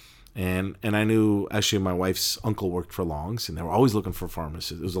 And I knew, actually, my wife's uncle worked for Long's, and they were always looking for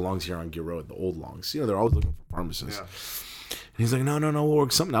pharmacists. It was the Long's here on Gear Road, the old Long's. You know, they're always looking for pharmacists. Yeah. And he's like, no, we'll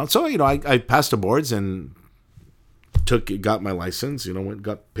work something out. So, you know, I passed the boards and got my license, you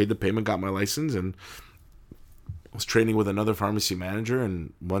know, paid the payment, got my license, and was training with another pharmacy manager.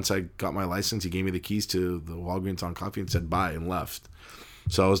 And once I got my license, he gave me the keys to the Walgreens on Coffee and said bye and left.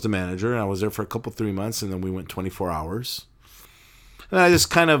 So I was the manager, and I was there for 3 months, and then we went 24 hours. And I just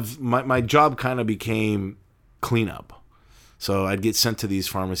kind of, my job kind of became cleanup. So I'd get sent to these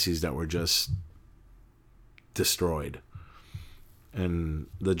pharmacies that were just destroyed. And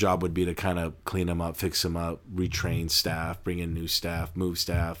the job would be to kind of clean them up, fix them up, retrain staff, bring in new staff, move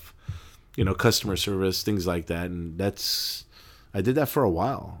staff, you know, customer service, things like that. And I did that for a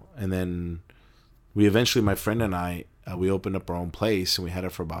while. And then we eventually, my friend and I, we opened up our own place, and we had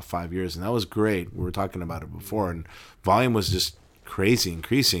it for about 5 years. And that was great. We were talking about it before. And volume was just crazy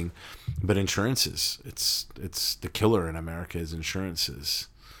increasing, but insurances, it's the killer in America is insurances.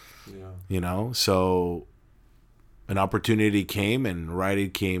 Yeah. You know, so an opportunity came, and Rite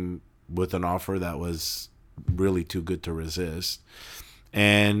Aid came with an offer that was really too good to resist.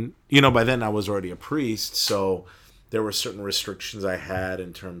 And, you know, by then I was already a priest, so there were certain restrictions I had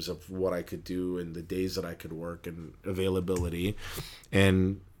in terms of what I could do and the days that I could work and availability.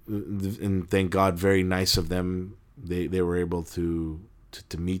 And thank God, very nice of them. They were able to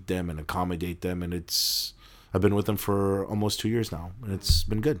meet them and accommodate them, and I've been with them for almost 2 years now, and it's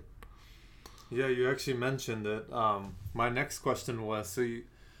been good. Yeah, you actually mentioned it. My next question was,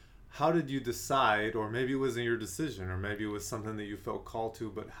 how did you decide, or maybe it wasn't your decision, or maybe it was something that you felt called to,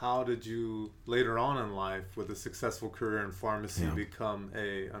 but how did you later on in life, with a successful career in pharmacy, become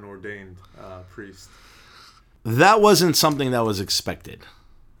an ordained priest? That wasn't something that was expected.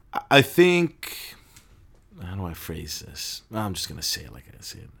 I think... How do I phrase this? I'm just going to say it like I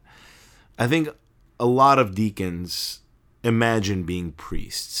say it. I think a lot of deacons imagine being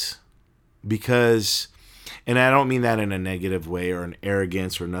priests because, and I don't mean that in a negative way or an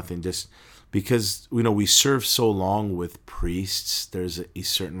arrogance or nothing, just because, you know, we serve so long with priests. There's a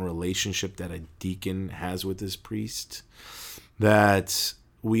certain relationship that a deacon has with his priest that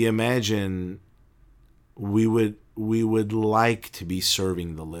we imagine we would like to be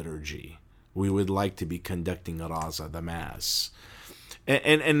serving the liturgy. We would like to be conducting Raza, the Mass.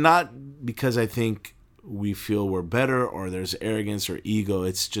 And not because I think we feel we're better or there's arrogance or ego.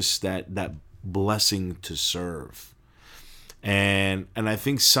 It's just that blessing to serve. And I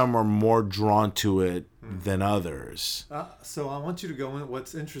think some are more drawn to it than others. So I want you to go in.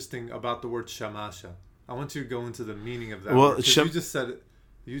 What's interesting about the word shamasha? I want you to go into the meaning of that word. You just said it.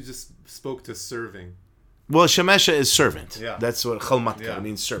 You just spoke to serving. Well, Shemesha is servant. Yeah. That's what Chalmatka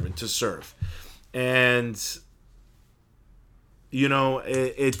means, servant, to serve. And, you know,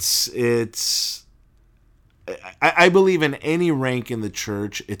 I believe in any rank in the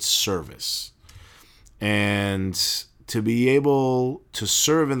church, it's service. And to be able to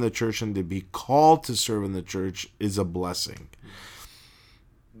serve in the church and to be called to serve in the church is a blessing.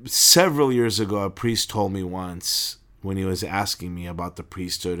 Several years ago, a priest told me once, when he was asking me about the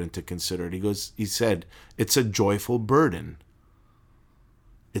priesthood and to consider it, he said, it's a joyful burden.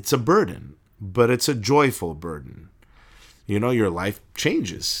 It's a burden, but it's a joyful burden. You know, your life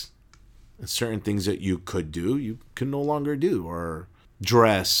changes. Certain things that you could do, you can no longer do, or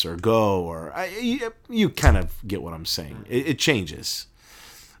dress or go, or you kind of get what I'm saying. It changes.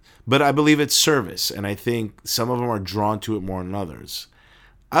 But I believe it's service, and I think some of them are drawn to it more than others.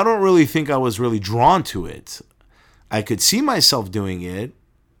 I don't really think I was really drawn to it. I could see myself doing it,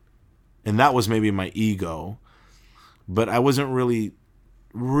 and that was maybe my ego, but I wasn't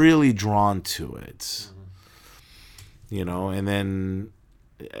really drawn to it. Mm-hmm. You know, and then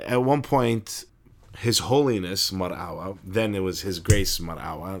at one point, His Holiness Marawa, then it was His Grace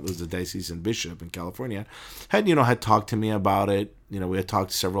Marawa, it was the diocesan bishop in California, had talked to me about it. You know, we had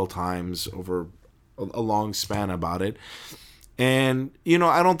talked several times over a long span about it. And, you know,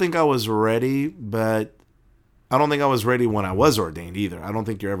 I don't think I was ready, but I don't think I was ready when I was ordained either. I don't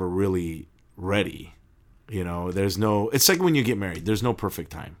think you're ever really ready. You know, it's like when you get married, there's no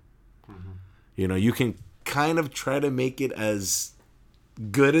perfect time. Mm-hmm. You know, you can kind of try to make it as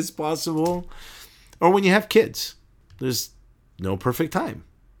good as possible. Or when you have kids, there's no perfect time.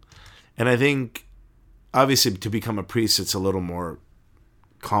 And I think, obviously, to become a priest, it's a little more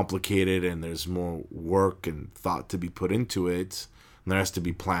complicated and there's more work and thought to be put into it. And there has to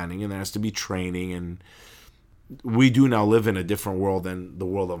be planning and there has to be training. And we do now live in a different world than the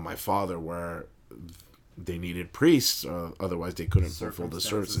world of my father, where they needed priests, otherwise they couldn't fulfill the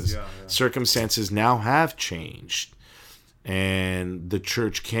services. Circumstances now have changed, and the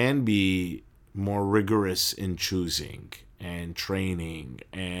church can be more rigorous in choosing and training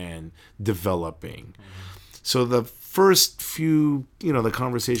and developing. So the first few, the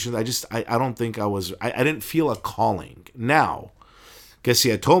conversations, I don't think I didn't feel a calling. Now, guess he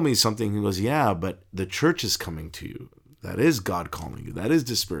had told me something. He goes, yeah, but the church is coming to you. That is God calling you. That is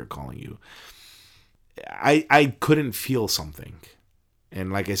the Spirit calling you. I couldn't feel something.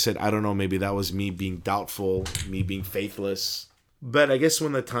 And like I said, I don't know, maybe that was me being doubtful, me being faithless. But I guess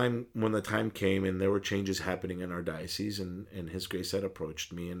when the time came and there were changes happening in our diocese, and His Grace had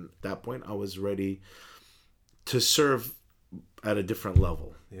approached me, and at that point I was ready to serve at a different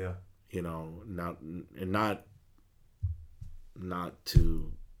level. Yeah. Not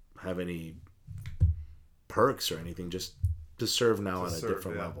to have any perks or anything, just to serve now at a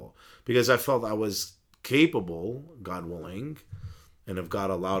different level. Because I felt I was capable, God willing, and if God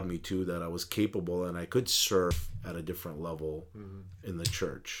allowed me to, that I was capable and I could serve at a different level in the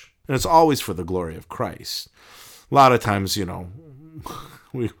church. And it's always for the glory of Christ. A lot of times,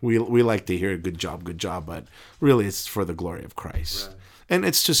 we like to hear good job, but really it's for the glory of Christ. Right. And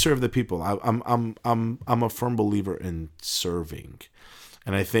it's to serve the people. I'm a firm believer in serving.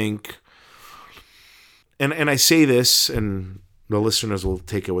 And I think, and I say this, and the listeners will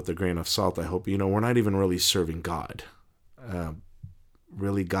take it with a grain of salt, I hope. We're not even really serving God.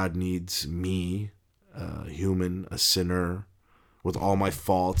 Really, God needs me, a human, a sinner, with all my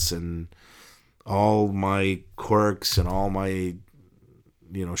faults and all my quirks and all my,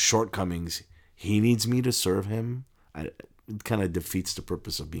 shortcomings. He needs me to serve Him. It kind of defeats the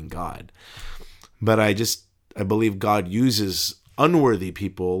purpose of being God. But I believe God uses unworthy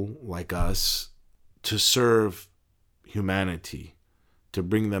people like us to serve humanity, to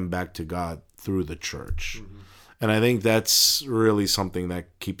bring them back to God through the church. And I think that's really something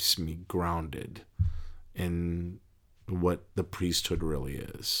that keeps me grounded in what the priesthood really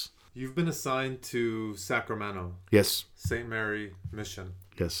is. You've been assigned to Sacramento. Yes. St. Mary Mission.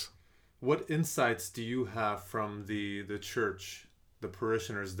 Yes. What insights do you have from the church, the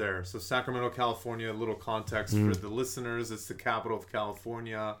parishioners there? So Sacramento, California, a little context for the listeners. It's the capital of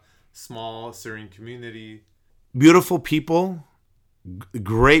California, small Syrian community. Beautiful people,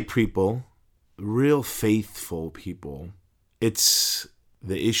 great people, real faithful people. It's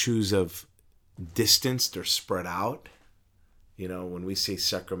the issues of distance. They're spread out. When we say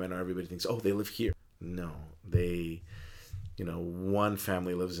Sacramento, everybody thinks, oh, they live here. No, they, one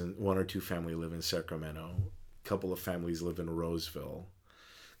or two family live in Sacramento. A couple of families live in Roseville.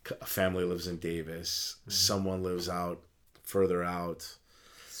 A family lives in Davis. Someone lives further out.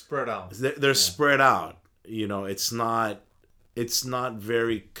 Spread out. They're spread out. It's not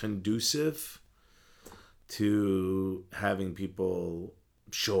very conducive to having people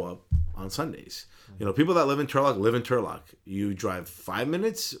show up on Sundays. People that live in Turlock. You drive 5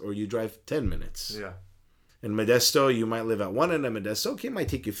 minutes or you drive 10 minutes. Yeah. In Modesto, you might live at one end of Modesto. Okay, it might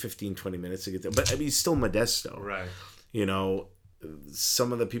take you 15, 20 minutes to get there. But, it's still Modesto. Right.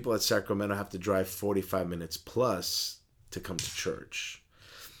 Some of the people at Sacramento have to drive 45 minutes plus to come to church.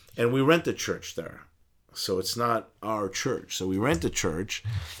 And we rent a church there. So it's not our church. So we rent a church,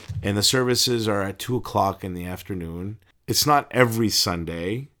 and the services are at 2:00 in the afternoon. It's not every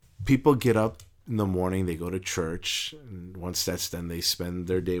Sunday. People get up in the morning, they go to church, and once that's done, they spend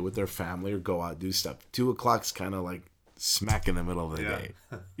their day with their family or go out, do stuff. 2:00 is kind of like smack in the middle of the day,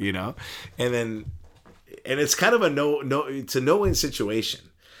 and it's kind of it's a no-win situation,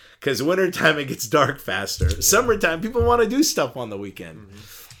 because wintertime it gets dark faster. Yeah. Summertime, people want to do stuff on the weekend.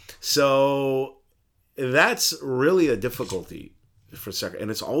 So that's really a difficulty for Sacramento,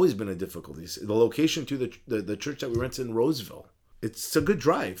 and it's always been a difficulty. The location to the church that we rent in Roseville, it's a good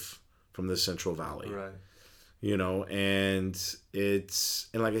drive from the Central Valley, right? And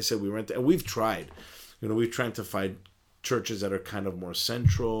like I said, we rent, and we've tried, we've tried to find churches that are kind of more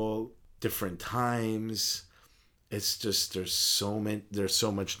central, different times. It's just there's so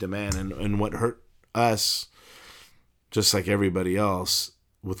much demand, and what hurt us, just like everybody else,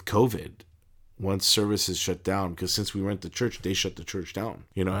 with COVID. Once services shut down, because since we rent the church, they shut the church down.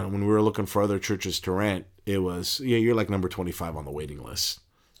 And when we were looking for other churches to rent, it was, you're like number 25 on the waiting list.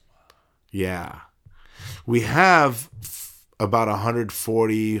 Yeah. We have about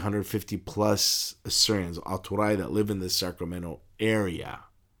 140, 150 plus Assyrians, Al-Turay, that live in the Sacramento area.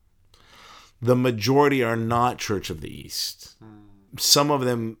 The majority are not Church of the East. some of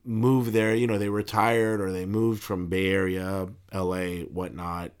them moved there, they retired or they moved from Bay Area, LA,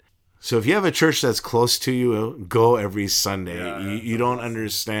 whatnot. So if you have a church that's close to you, go every Sunday. Yeah, you don't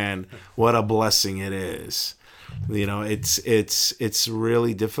understand what a blessing it is. It's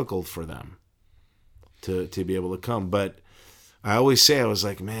really difficult for them to be able to come. But I always say, I was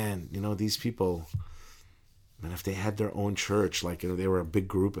like, man, these people, man, if they had their own church, like they were a big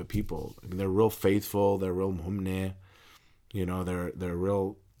group of people, they're real faithful, they're real muhumne, they're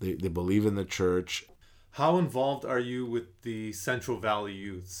real, they believe in the church. How involved are you with the Central Valley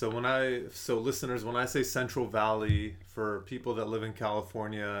youth? So listeners, when I say Central Valley, for people that live in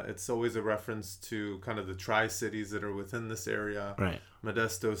California, it's always a reference to kind of the Tri-Cities that are within this area. Right.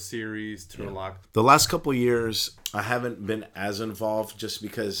 Modesto, Ceres, Turlock. Yeah. The last couple of years, I haven't been as involved just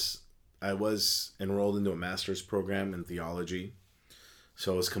because I was enrolled into a master's program in theology.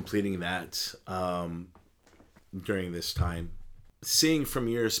 So I was completing that during this time. Seeing from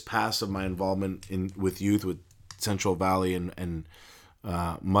years past of my involvement with youth, with Central Valley and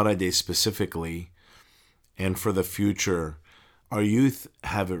Marade specifically, and for the future, our youth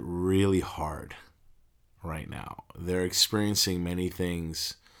have it really hard right now. They're experiencing many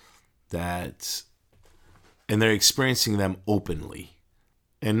things and they're experiencing them openly.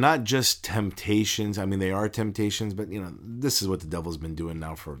 And not just temptations. I mean, they are temptations, but, this is what the devil's been doing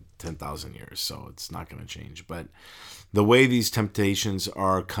now for 10,000 years, so it's not going to change. But the way these temptations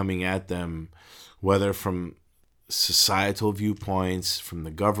are coming at them, whether from societal viewpoints, from the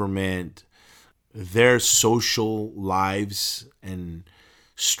government, their social lives and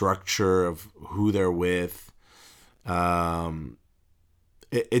structure of who they're with,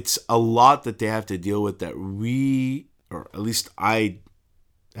 it's a lot that they have to deal with that we, or at least I,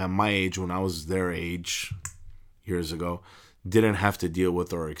 at my age, when I was their age years ago, didn't have to deal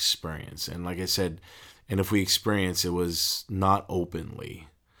with or experience. And like I said, and if we experience, it was not openly.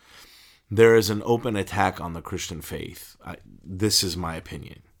 There is an open attack on the Christian faith. This is my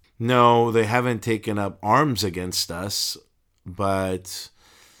opinion. No, they haven't taken up arms against us, but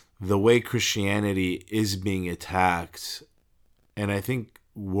the way Christianity is being attacked, and I think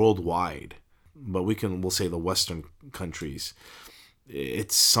worldwide, but we'll say the Western countries,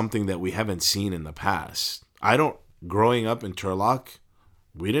 it's something that we haven't seen in the past. Growing up in Turlock,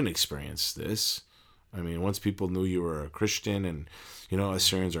 we didn't experience this. I mean, once people knew you were a Christian and,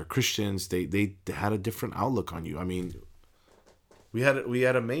 Assyrians are Christians, they had a different outlook on you. I mean, we had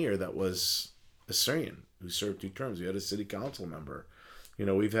a mayor that was Assyrian who served 2 terms. We had a city council member.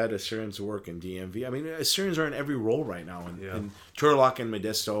 We've had Assyrians work in DMV. I mean, Assyrians are in every role right now in Turlock and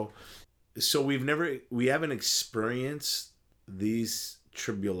Modesto. So we haven't experienced these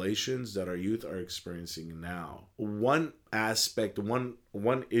tribulations that our youth are experiencing now. One aspect, one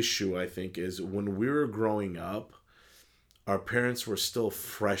issue, I think, is when we were growing up, our parents were still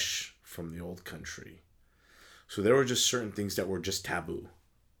fresh from the old country. So there were just certain things that were just taboo.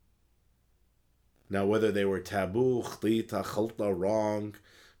 Now, whether they were taboo, khlita, khalta, wrong,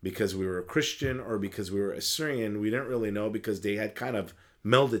 because we were a Christian or because we were Assyrian, we didn't really know because they had kind of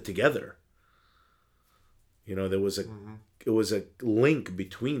melded together. There was it was a link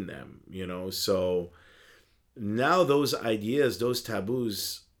between them, so now those ideas, those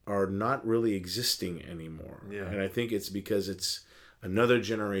taboos are not really existing anymore. Yeah. And I think it's because it's another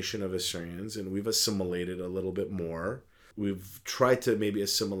generation of Assyrians and we've assimilated a little bit more. We've tried to maybe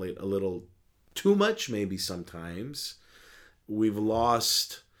assimilate a little too much, maybe sometimes. We've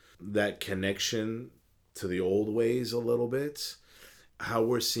lost that connection to the old ways a little bit. How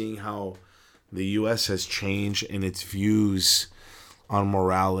we're seeing how the U.S. has changed in its views on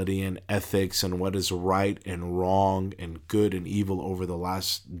morality and ethics and what is right and wrong and good and evil over the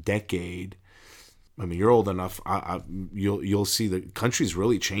last decade. I mean, you're old enough. You'll see the country's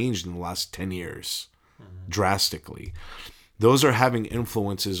really changed in the last 10 years, drastically. Those are having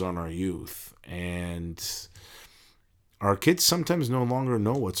influences on our youth, and our kids sometimes no longer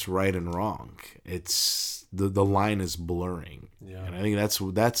know what's right and wrong. It's the line is blurring. Yeah. And I think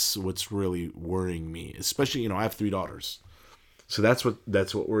that's what's really worrying me, especially, I have 3 daughters. So that's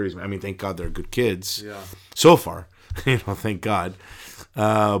what worries me. I mean, thank God they're good kids. Yeah. So far, thank God.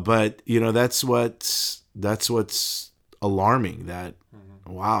 But that's what's alarming, that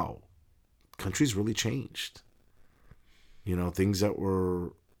wow, country's really changed. Things that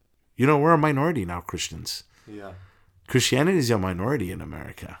were, we're a minority now, Christians. Yeah. Christianity is a minority in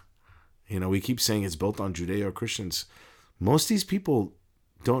America. We keep saying it's built on Judeo-Christians. Most of these people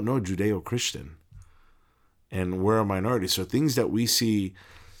don't know Judeo-Christian. And we're a minority. So things that we see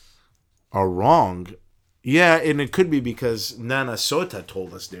are wrong. Yeah, and it could be because Nana Sota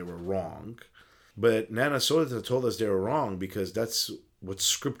told us they were wrong. But Nana Sota told us they were wrong because that's what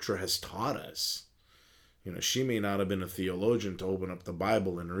Scripture has taught us. She may not have been a theologian to open up the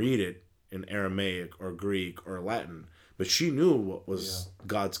Bible and read it in Aramaic or Greek or Latin, but she knew what was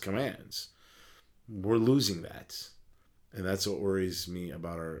God's commands. We're losing that. And that's what worries me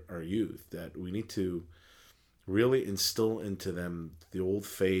about our youth, that we need to really instill into them the old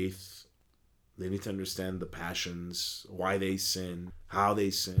faith. They need to understand the passions, why they sin, how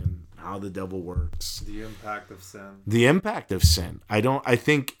the devil works. The impact of sin. The impact of sin. I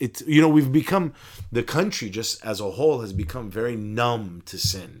think it's, we've become, the country just as a whole has become very numb to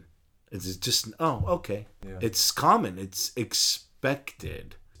sin. It's just, oh, okay. Yeah. It's common. It's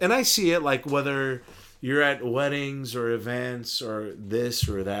expected. And I see it like whether you're at weddings or events or this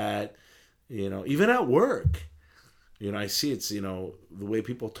or that, even at work. I see it's, the way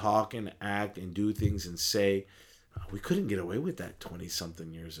people talk and act and do things and say, we couldn't get away with that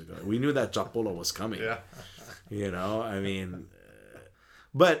 20-something years ago. We knew that Japolo was coming. Yeah.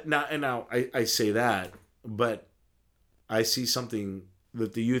 But now I say that, but I see something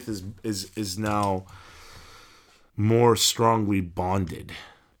that the youth is now more strongly bonded.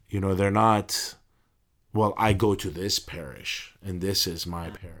 They're not, well, I go to this parish and this is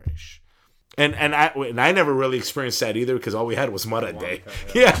my parish. And I never really experienced that either because all we had was Mara Day.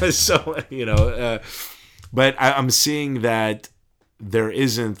 Yeah, so, but I'm seeing that there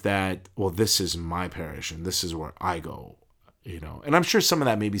isn't that, well, this is my parish and this is where I go, And I'm sure some of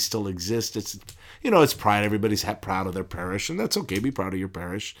that maybe still exists. It's, it's pride. Everybody's proud of their parish, and that's okay. Be proud of your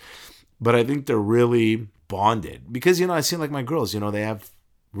parish. But I think they're really bonded because, I see like my girls, they have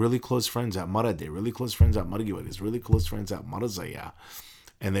really close friends at Mara Day, really close friends at Margiwalis, really close friends at Marazaya.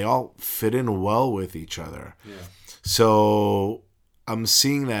 And they all fit in well with each other. Yeah. So I'm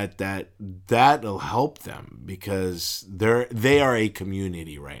seeing that'll help them because they are a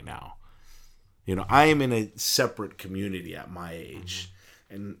community right now. I am in a separate community at my age,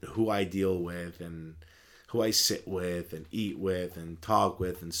 and who I deal with and who I sit with and eat with and talk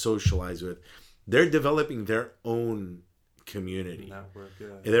with and socialize with. They're developing their own community,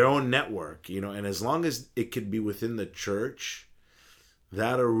 their own network, and as long as it could be within the church,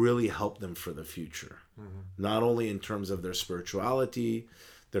 that'll really help them for the future. Mm-hmm. Not only in terms of their spirituality,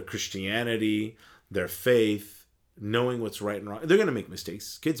 their Christianity, their faith, knowing what's right and wrong. They're going to make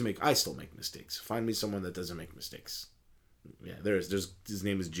mistakes. I still make mistakes. Find me someone that doesn't make mistakes. Yeah, there's his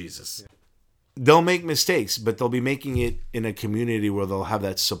name is Jesus. Yeah. They'll make mistakes, but they'll be making it in a community where they'll have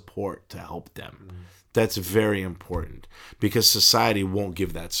that support to help them. Mm-hmm. That's very important because society won't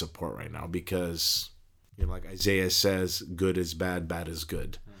give that support right now because, like Isaiah says, good is bad, bad is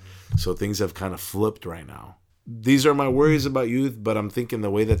good. Mm-hmm. So things have kind of flipped right now. These are my worries about youth, but I'm thinking the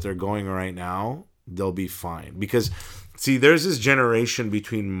way that they're going right now, they'll be fine. Because, see, there's this generation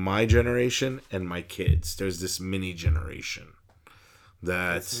between my generation and my kids. There's this mini generation.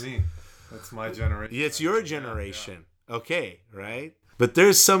 That's me. That's my generation. Yeah, it's your generation. Yeah. Okay, right? But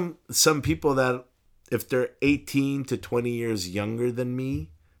there's some people that, if they're 18 to 20 years younger than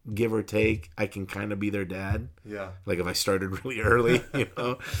me, give or take, I can kind of be their dad. Yeah. Like if I started really early,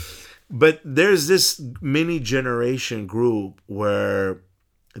 But there's this mini generation group where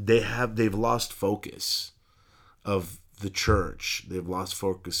they've lost focus of the church. They've lost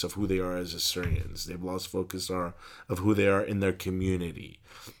focus of who they are as Assyrians. They've lost focus of who they are in their community.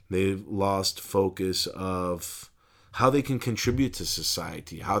 They've lost focus of how they can contribute to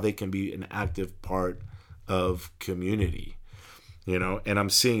society, how they can be an active part of community. And I'm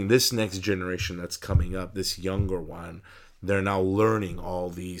seeing this next generation that's coming up, this younger one, they're now learning all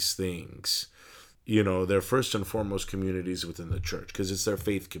these things. They're first and foremost communities within the church because it's their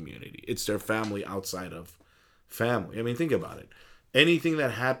faith community. It's their family outside of family. I mean, think about it. Anything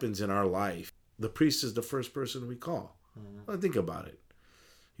that happens in our life, the priest is the first person we call. Mm-hmm. Well, think about it.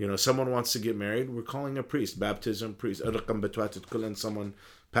 Someone wants to get married, we're calling a priest. Baptism, priest. And someone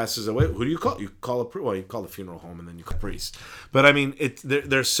passes away, who do you call? You call you call a funeral home and then you call a priest. But I mean,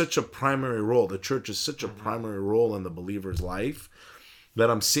 there's such a primary role. The church is such a primary role in the believer's life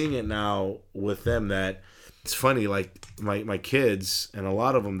that I'm seeing it now with them that it's funny, like my kids, and a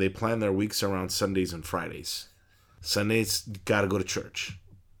lot of them, they plan their weeks around Sundays and Fridays. Sundays, you got to go to church.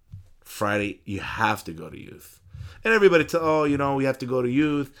 Friday, you have to go to youth. And everybody we have to go to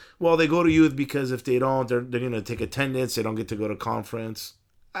youth. Well, they go to youth because if they don't, they're going to take attendance. They don't get to go to conference.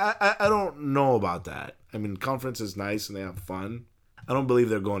 I don't know about that. I mean, conference is nice and they have fun. I don't believe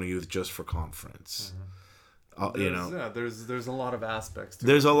they're going to youth just for conference. Mm-hmm. There's a lot of aspects to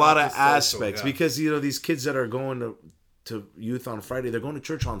there's it. A lot of aspects because these kids that are going to youth on Friday, they're going to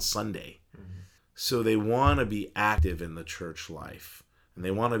church on Sunday. Mm-hmm. So they want to be active in the church life. and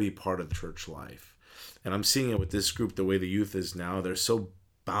they want to be part of church life. And I'm seeing it with this group, the way the youth is now. They're so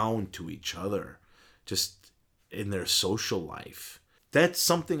bound to each other, just in their social life. That's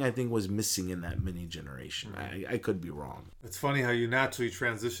something I think was missing in that mini generation. I could be wrong. It's funny how you naturally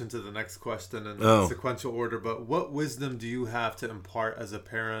transition to the next question in sequential order, but what wisdom do you have to impart as a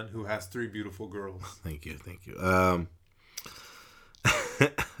parent who has 3 beautiful girls? Thank you.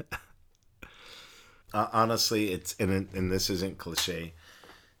 Honestly, it's and this isn't cliche.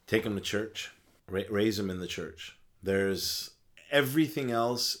 Take them to church, raise them in the church. There's everything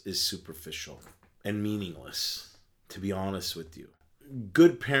else is superficial and meaningless, to be honest with you.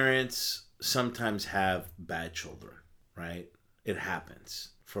 Good parents sometimes have bad children, right? It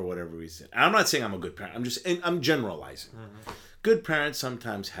happens for whatever reason. And I'm not saying I'm a good parent. I'm generalizing. Mm-hmm. Good parents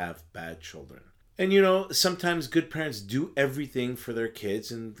sometimes have bad children. And sometimes good parents do everything for their kids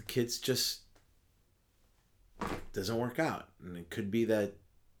and the kids just doesn't work out. And it could be that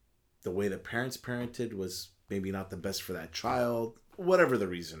the way the parents parented was maybe not the best for that child, whatever the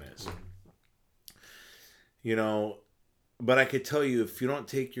reason is. But I could tell you, if you don't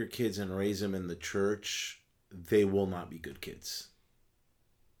take your kids and raise them in the church, they will not be good kids.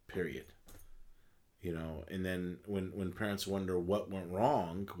 Period. And then when parents wonder what went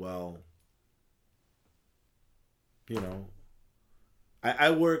wrong, well,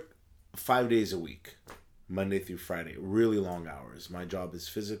 I work 5 days a week, Monday through Friday, really long hours. My job is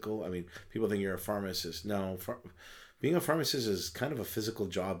physical. I mean, people think you're a pharmacist. No, being a pharmacist is kind of a physical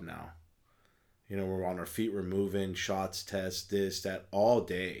job now. We're on our feet, we're moving, shots, tests, this, that, all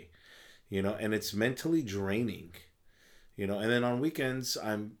day, and it's mentally draining, and then on weekends,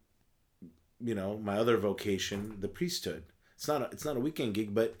 I'm, my other vocation, the priesthood. It's not a weekend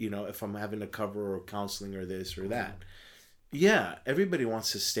gig, but, if I'm having to cover or counseling or this or that, yeah, everybody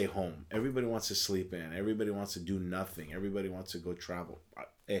wants to stay home. Everybody wants to sleep in. Everybody wants to do nothing. Everybody wants to go travel.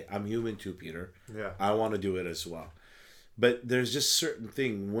 Hey, I'm human too, Peter. Yeah. I want to do it as well. But there's just certain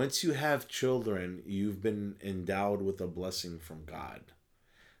thing. Once you have children, you've been endowed with a blessing from God.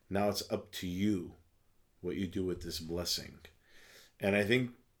 Now it's up to you what you do with this blessing. And I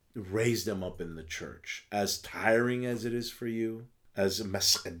think raise them up in the church. As tiring as it is for you, as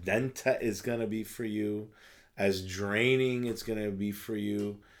mascadenta is going to be for you, as draining it's going to be for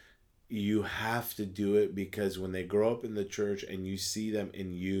you, you have to do it, because when they grow up in the church and you see them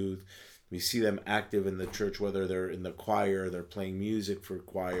in youth, we see them active in the church, whether they're in the choir, they're playing music for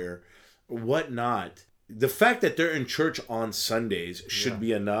choir, whatnot. The fact that they're in church on Sundays should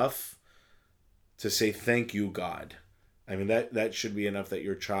be enough to say, thank you, God. I mean, that should be enough that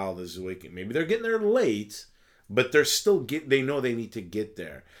your child is waking. Maybe they're getting there late, but they're still they know they need to get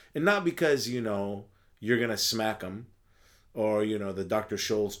there. And not because, you're going to smack them, or, the Dr.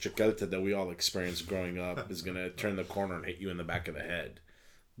 Scholl's chiquelta that we all experienced growing up is going to turn the corner and hit you in the back of the head.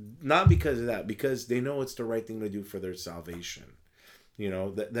 Not because of that, because they know it's the right thing to do for their salvation.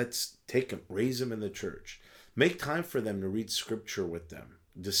 That's take them, raise them in the church. Make time for them to read scripture with them,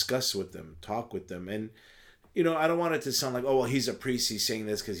 discuss with them, talk with them. And, I don't want it to sound like, oh, well, he's a priest, he's saying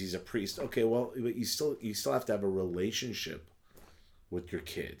this because he's a priest. Okay, well, but you still have to have a relationship with your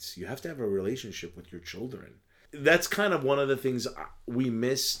kids. You have to have a relationship with your children. That's kind of one of the things we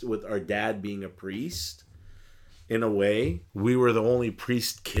missed with our dad being a priest. In a way, we were the only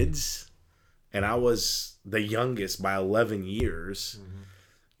priest kids, and I was the youngest by 11 years.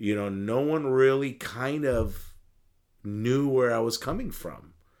 Mm-hmm. No one really kind of knew where I was coming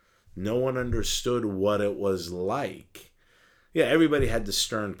from. No one understood what it was like. Yeah, everybody had the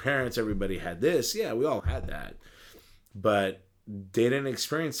stern parents. Everybody had this. Yeah, we all had that. But they didn't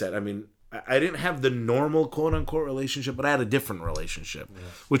experience that. I mean, I didn't have the normal quote-unquote relationship, but I had a different relationship,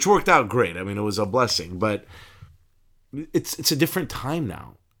 which worked out great. I mean, it was a blessing, but it's a different time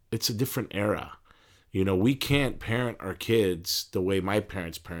now. It's a different era. We can't parent our kids the way my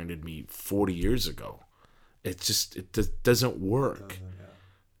parents parented me 40 years ago. It doesn't work.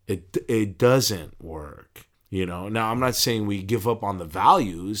 It doesn't work. Now I'm not saying we give up on the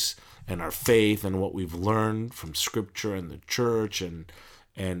values and our faith and what we've learned from scripture and the church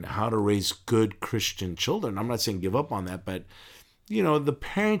and how to raise good Christian children. I'm not saying give up on that, but the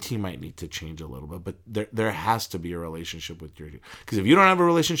parenting might need to change a little bit, but there has to be a relationship with because if you don't have a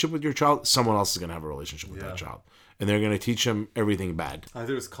relationship with your child, someone else is going to have a relationship with that child, and they're going to teach them everything bad. I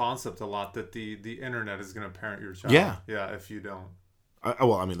think this concept a lot that the internet is going to parent your child. Yeah, if you don't.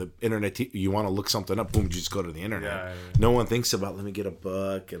 The internet, you want to look something up, boom, you just go to the internet. Yeah. No one thinks about, let me get a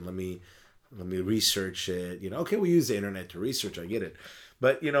book and let me research it. Okay, we use the internet to research, I get it.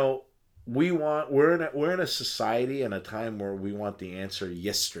 But, we're in a society and a time where we want the answer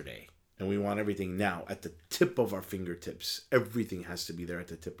yesterday. And we want everything now at the tip of our fingertips. Everything has to be there at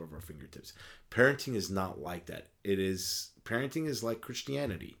the tip of our fingertips. Parenting is not like that. Parenting is like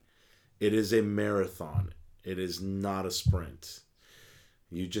Christianity. It is a marathon. It is not a sprint.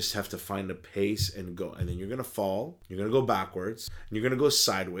 You just have to find a pace and go. And then you're going to fall. You're going to go backwards. And you're going to go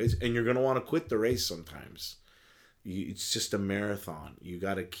sideways. And you're going to want to quit the race sometimes. It's just a marathon. You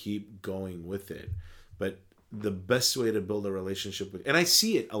got to keep going with it. But the best way to build a relationship with, and I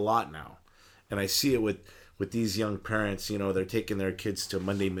see it a lot now, and I see it with these young parents, they're taking their kids to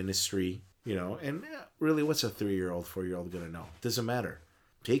Monday ministry, and really, what's a 3-year-old, 4-year-old gonna know? Doesn't matter.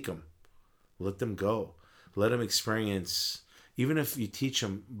 Take them, let them go, let them experience. Even if you teach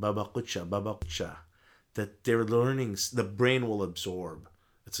them baba kucha, that their learnings, the brain will absorb.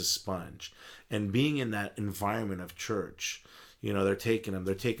 It's a sponge, and being in that environment of church. They're taking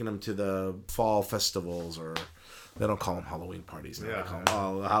them to the fall festivals, or they don't call them Halloween parties now. Yeah, they call them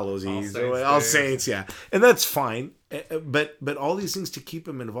all Hallows Eve, All Saints, yeah. And that's fine. But all these things to keep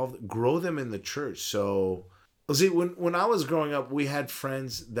them involved, grow them in the church. So, see, when I was growing up, we had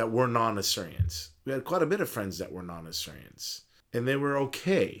friends that were non-Assyrians. We had quite a bit of friends that were non-Assyrians. And they were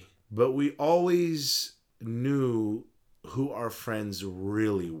okay. But we always knew who our friends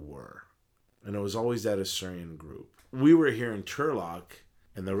really were. And it was always that Assyrian group. We were here in Turlock,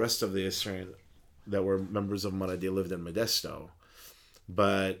 and the rest of the Assyrians that were members of Maradi lived in Modesto.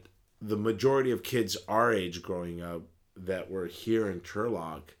 But the majority of kids our age growing up that were here in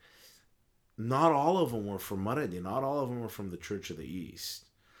Turlock, not all of them were from Maradi. Not all of them were from the Church of the East.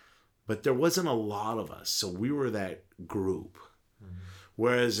 But there wasn't a lot of us, so we were that group. Mm-hmm.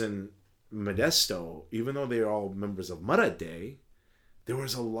 Whereas in Modesto, even though they were all members of Maradi, there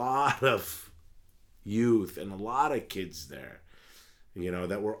was a lot of youth and a lot of kids there,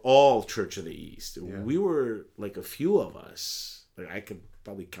 that were all Church of the East. Yeah. We were like a few of us. Like I could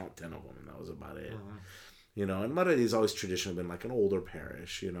probably count 10 of them, and that was about it. Mm-hmm. And Maradi's always traditionally been like an older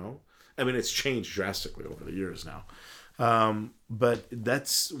parish, I mean, it's changed drastically over the years now. But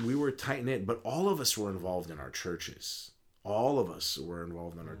we were tight-knit, but all of us were involved in our churches. All of us were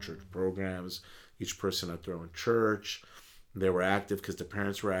involved in our church programs, each person at their own church. They were active because the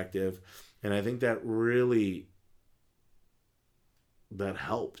parents were active. And I think that really, that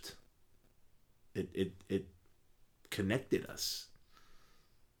helped. It connected us.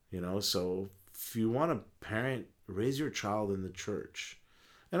 So if you want to parent, raise your child in the church.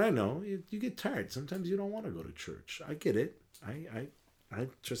 And I know you get tired. Sometimes you don't want to go to church. I get it. I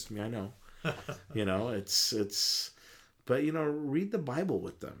trust me, I know. But read the Bible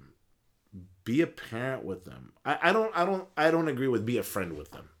with them. Be a parent with them. I don't agree with be a friend with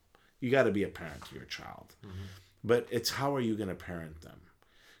them. You got to be a parent to your child. Mm-hmm. But it's how are you going to parent them?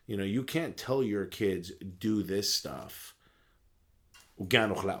 You can't tell your kids, do this stuff,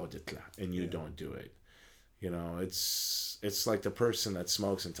 and you don't do it. It's like the person that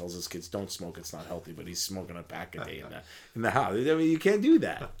smokes and tells his kids, don't smoke, it's not healthy, but he's smoking a pack a day in the house. I mean, you can't do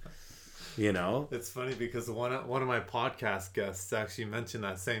that. It's funny because one of my podcast guests actually mentioned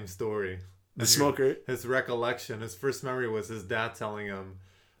that same story. The smoker? His recollection, his first memory was his dad telling him,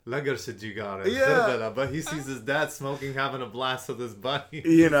 yeah. But he sees his dad smoking, having a blast with his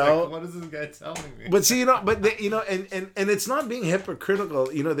buddy. Like, what is this guy telling me? But see, and it's not being hypocritical.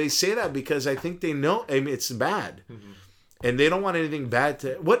 They say that because I think they know. I mean, it's bad, mm-hmm. and they don't want anything bad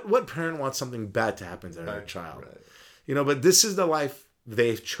to. What parent wants something bad to happen to their child? Right. But this is the life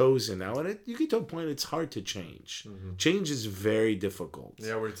they've chosen now, and you get to a point it's hard to change. Mm-hmm. Change is very difficult.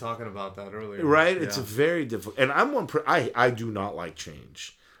 Yeah, we were talking about that earlier. Right? Yeah. It's very difficult, and I'm one. I do not like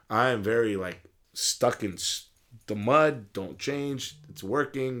change. I am very stuck in the mud. Don't change. It's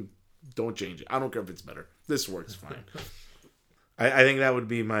working. Don't change it. I don't care if it's better. This works fine. I think that would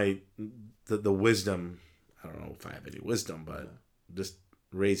be the wisdom. I don't know if I have any wisdom, but just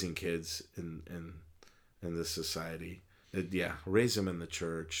raising kids in this society. Raise them in the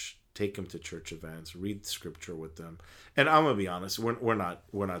church. Take them to church events. Read scripture with them. And I'm gonna be honest, we're not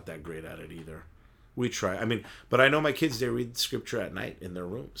that great at it either. We try. I mean, but I know my kids, they read scripture at night in their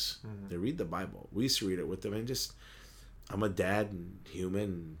rooms. Mm-hmm. They read the Bible. We used to read it with them, and I'm a dad and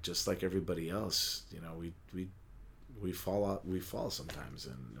human just like everybody else. We fall out. We fall sometimes,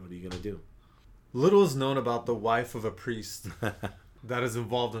 and what are you gonna do? Little is known about the wife of a priest that is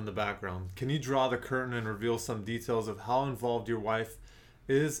involved in the background. Can you draw the curtain and reveal some details of how involved your wife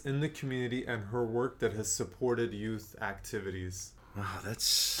is in the community and her work that has supported youth activities? Wow,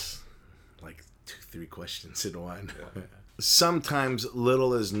 that's like 2-3 questions in one. Yeah. Sometimes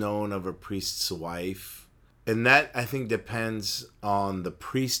little is known of a priest's wife, and that I think depends on the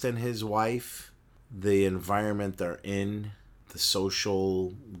priest and his wife, the environment they're in, the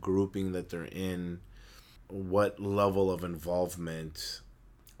social grouping that they're in, what level of involvement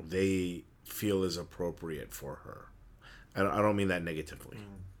they feel is appropriate for her. I don't mean that negatively.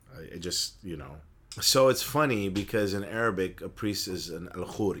 I just, So it's funny because in Arabic, a priest is an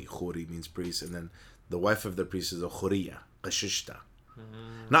al-khuri. Khuri means priest. And then the wife of the priest is a khuriya, qashishta.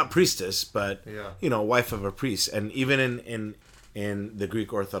 Not priestess, but, wife of a priest. And even in the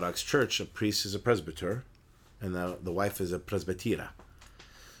Greek Orthodox Church, a priest is a presbyter. And the wife is a presbytera.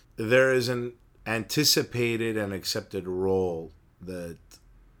 There is an anticipated and accepted role that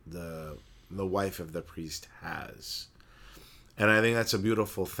the wife of the priest has. And I think that's a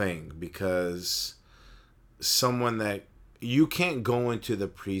beautiful thing, because someone that you can't go into the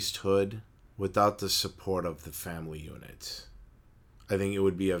priesthood without the support of the family unit. I think it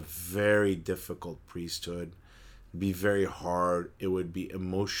would be a very difficult priesthood, be very hard. It would be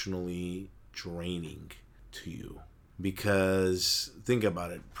emotionally draining to you, because think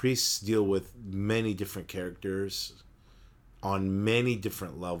about it. Priests deal with many different characters on many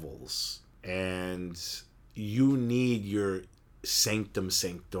different levels, and you need your sanctum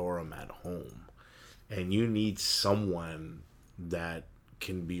sanctorum at home, and you need someone that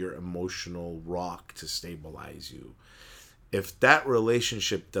can be your emotional rock to stabilize you. If that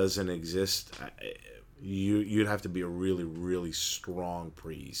relationship doesn't exist, you'd have to be a really, really strong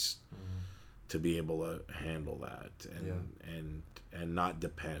priest to be able to handle that and not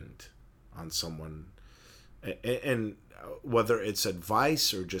depend on someone. And whether it's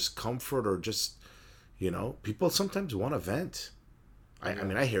advice or just comfort or just, people sometimes want to vent. I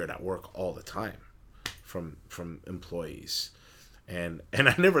mean, I hear it at work all the time from employees. And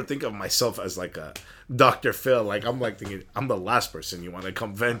I never think of myself as like a Dr. Phil. Like, I'm like thinking, I'm the last person you want to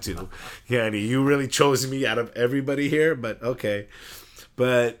come vent to. Yeah, you really chose me out of everybody here, but okay.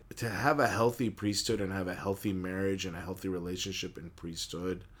 But to have a healthy priesthood and have a healthy marriage and a healthy relationship in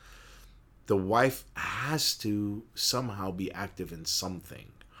priesthood, the wife has to somehow be active in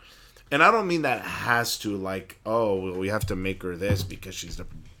something. And I don't mean that has to, like, oh, we have to make her this because she's the...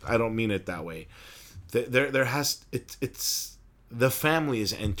 I don't mean it that way. There has... It's the family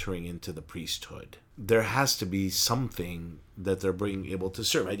is entering into the priesthood. There has to be something that they're being able to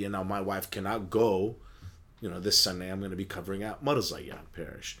serve. My wife cannot go, this Sunday I'm going to be covering out Marzaya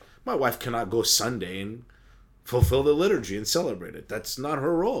Parish. My wife cannot go Sunday and fulfill the liturgy and celebrate it. That's not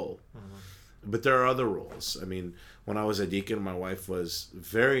her role. But there are other roles. I mean, when I was a deacon, my wife was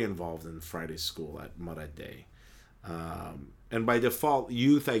very involved in Friday school at Marad Day. And by default,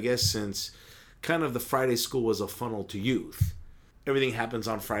 youth, I guess, since kind of the Friday school was a funnel to youth. Everything happens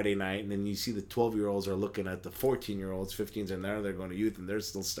on Friday night, and then you see the 12-year-olds are looking at the 14-year-olds, 15s, and they're going to youth, and they're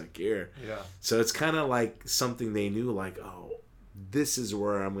still stuck here. Yeah. So it's kind of like something they knew, like, oh, this is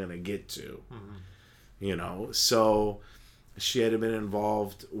where I'm going to get to. So she had been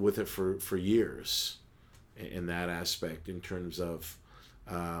involved with it for years in that aspect, in terms of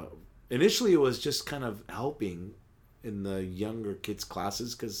initially it was just kind of helping in the younger kids'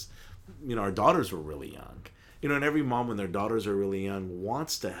 classes, because our daughters were really young. And every mom, when their daughters are really young,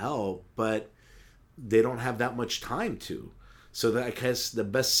 wants to help, but they don't have that much time to. So that, I guess the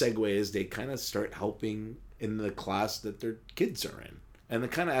best segue is they kind of start helping in the class that their kids are in. And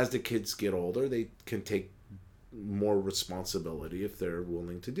then kind of as the kids get older, they can take more responsibility if they're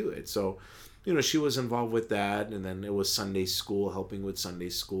willing to do it. So, she was involved with that, and then it was Sunday school, helping with Sunday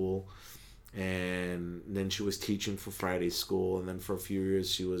school. And then she was teaching for Friday school, and then for a few years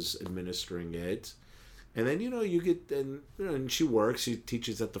she was administering it. And then, you get, and she works, she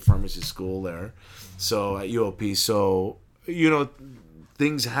teaches at the pharmacy school there, so at UOP. So,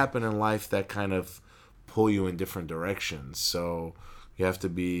 things happen in life that kind of pull you in different directions. So you have to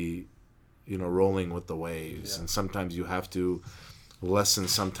be, rolling with the waves. Yeah. And sometimes you have to lessen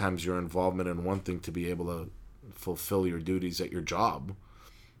sometimes your involvement in one thing to be able to fulfill your duties at your job.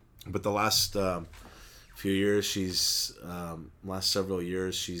 But the last few years, last several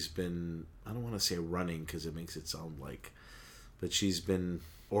years, she's been, I don't want to say running because it makes it sound like, but she's been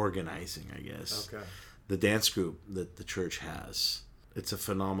organizing, I guess. Okay. The dance group that the church has. It's a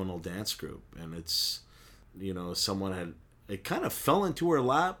phenomenal dance group, and it's, it kind of fell into her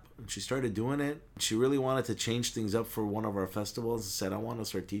lap, and she started doing it. She really wanted to change things up for one of our festivals and said, I want to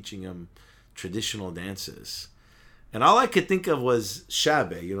start teaching them traditional dances. And all I could think of was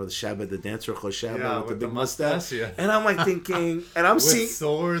Shabe, the Shabe, the dancer Shabe with the big mustache. Yeah. And I'm like thinking, and I'm seeing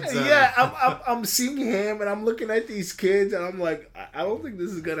swords. I'm seeing him, and I'm looking at these kids, and I'm like, I don't think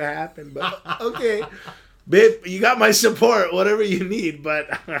this is gonna happen, but okay, babe, you got my support, whatever you need. But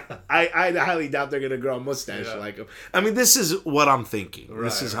I highly doubt they're gonna grow a mustache like him. I mean, this is what I'm thinking.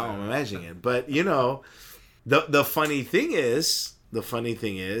 This is how I'm imagining it. But The funny thing is,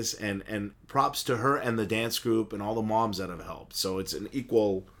 and props to her and the dance group and all the moms that have helped. So it's an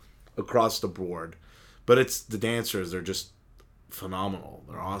equal across the board. But it's the dancers, they're just phenomenal.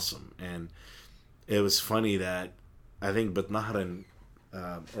 They're awesome. And it was funny that I think Batnahran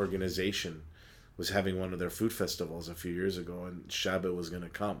organization was having one of their food festivals a few years ago, and Shabbat was going to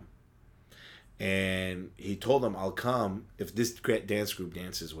come. And he told them, I'll come if this great dance group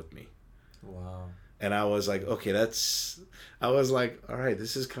dances with me. Wow. And I was like, okay, all right,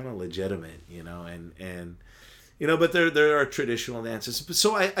 this is kind of legitimate, and but there are traditional dances.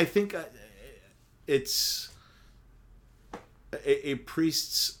 So I think it's a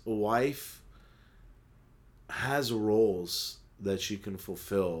priest's wife has roles that she can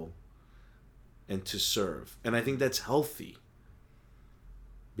fulfill and to serve. And I think that's healthy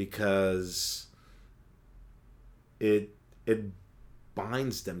because it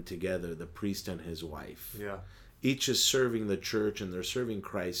binds them together, the priest and his wife. Yeah. Each is serving the church and they're serving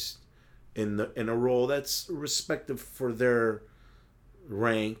Christ in a role that's respective for their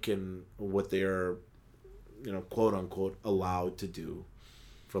rank and what they are, quote unquote, allowed to do,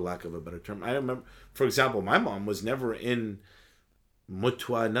 for lack of a better term. I remember, for example, my mom was never in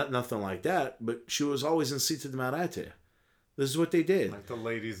mutwa, nothing like that, but she was always in Sita de Marate. This is what they did. Like the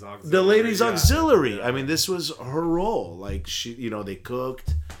ladies' auxiliary. The ladies' auxiliary. Yeah. I mean, this was her role. Like, she, they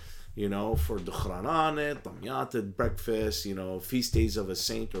cooked, for Dukhranane, Tamyata, breakfast, feast days of a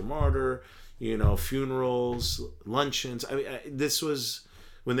saint or martyr, funerals, luncheons. I mean, this was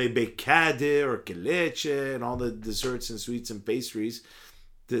when they baked kade or keleche and all the desserts and sweets and pastries.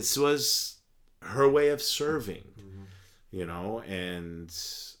 This was her way of serving, and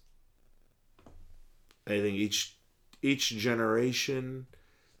I think each generation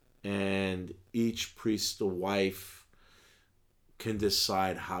and each priest's wife can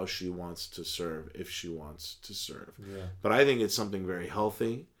decide how she wants to serve, if she wants to serve. Yeah. But I think it's something very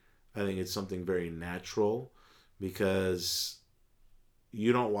healthy. I think it's something very natural, because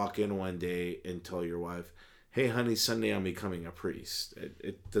you don't walk in one day and tell your wife, hey, honey, Sunday I'm becoming a priest.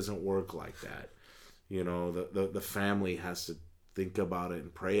 It doesn't work like that. The family has to think about it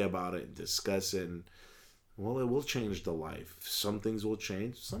and pray about it and discuss it. And, well, it will change the life. Some things will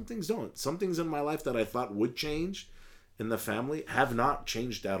change. Some things don't. Some things in my life that I thought would change in the family have not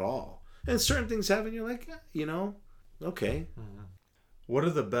changed at all. And certain things have, and you're like, okay. Mm-hmm. What are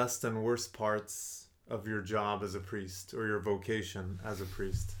the best and worst parts of your job as a priest, or your vocation as a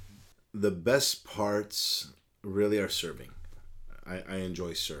priest? The best parts really are serving. I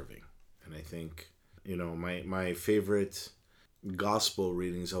enjoy serving. And I think, my favorite gospel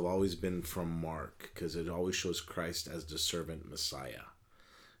readings have always been from Mark, because it always shows Christ as the servant Messiah.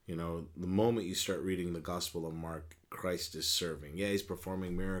 The moment you start reading the Gospel of Mark, Christ is serving. Yeah, he's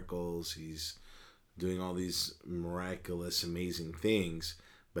performing miracles. He's doing all these miraculous, amazing things,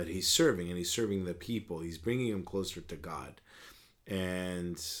 but he's serving, and he's serving the people. He's bringing them closer to God.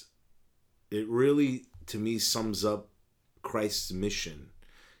 And it really, to me, sums up Christ's mission.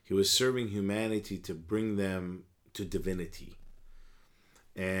 He was serving humanity to bring them to divinity.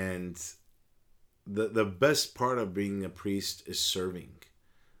 And the best part of being a priest is serving.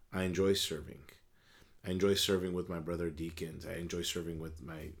 I enjoy serving. I enjoy serving with my brother deacons. I enjoy serving with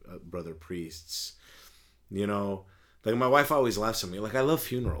my brother priests. Like my wife always laughs at me. Like, I love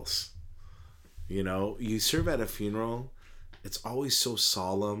funerals. You serve at a funeral, it's always so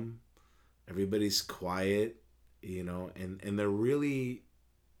solemn. Everybody's quiet, and they're really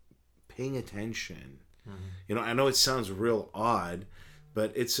paying attention. Mm-hmm. I know it sounds real odd,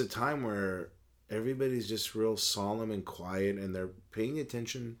 but it's a time where everybody's just real solemn and quiet, and they're paying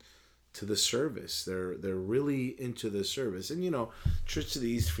attention to the service. They're really into the service. And Church of the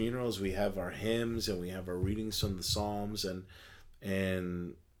East funerals, we have our hymns and we have our readings from the Psalms, and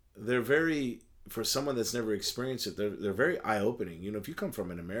they're very, for someone that's never experienced it, they're very eye-opening. If you come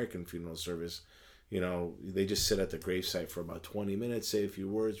from an American funeral service, they just sit at the gravesite for about 20 minutes, say a few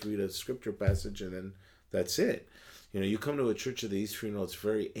words, read a scripture passage, and then that's it. You come to a Church of the East funeral, it's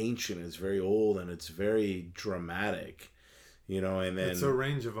very ancient, it's very old, and it's very dramatic. And then it's a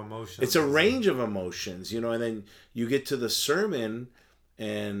range of emotions. It's a range of emotions, and then you get to the sermon,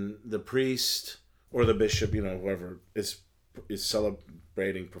 and the priest or the bishop, whoever is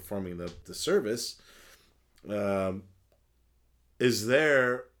celebrating, performing the service, is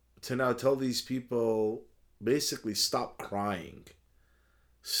there to now tell these people, basically, stop crying,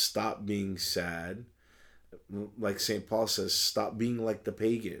 stop being sad. Like St. Paul says, stop being like the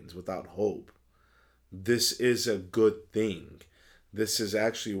pagans without hope. This is a good thing. This is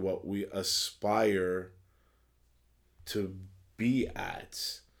actually what we aspire to be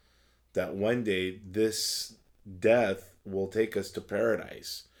at, that one day this death will take us to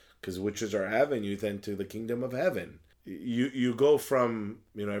paradise, because which is our avenue then to the kingdom of heaven. You go from,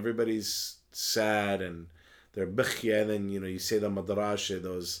 everybody's sad and they're bikhya, and then you say the madrasha,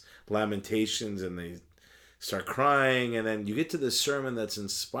 those lamentations, and they start crying, and then you get to this sermon that's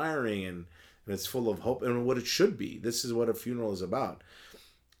inspiring and it's full of hope and what it should be. This is what a funeral is about.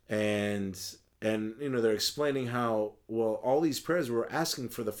 And they're explaining how, well, all these prayers, we're asking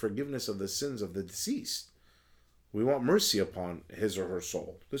for the forgiveness of the sins of the deceased. We want mercy upon his or her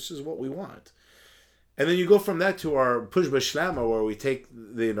soul. This is what we want. And then you go from that to our push b'shlama, where we take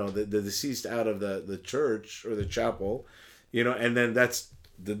the deceased out of the church or the chapel, and then that's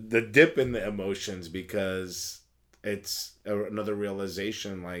the dip in the emotions, because it's another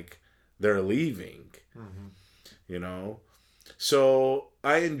realization, like they're leaving, So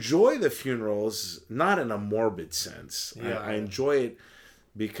I enjoy the funerals, not in a morbid sense. Yeah. I enjoy it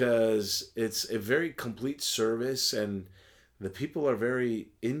because it's a very complete service, and the people are very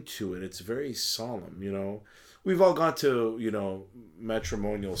into it. It's very solemn, We've all gone to,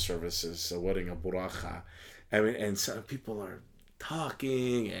 matrimonial services, a wedding, a buracha. I mean, and some people are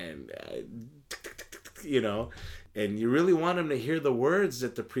talking and, and you really want them to hear the words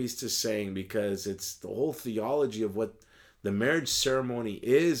that the priest is saying, because it's the whole theology of what the marriage ceremony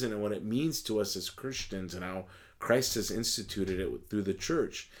is and what it means to us as Christians, and how Christ has instituted it through the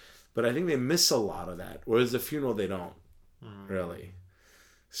church. But I think they miss a lot of that, whereas the funeral, they don't really.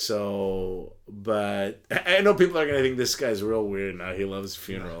 So, but I know people are going to think this guy's real weird now. He loves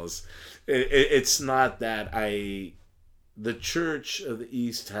funerals. It's not that. The Church of the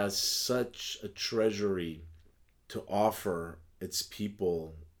East has such a treasury to offer its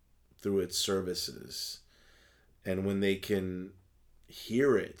people through its services. And when they can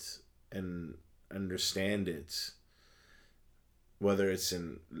hear it and understand it, whether it's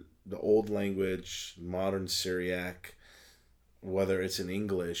in the old language, modern Syriac, whether it's in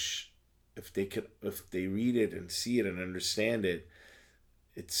English, if they read it and see it and understand it,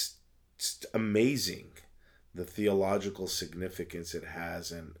 it's amazing the theological significance it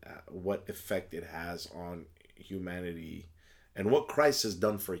has, and what effect it has on humanity, and what Christ has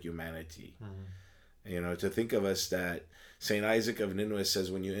done for humanity. To think of us, that St. Isaac of Nineveh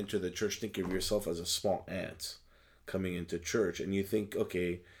says, when you enter the church, think of yourself as a small ant coming into church. And you think,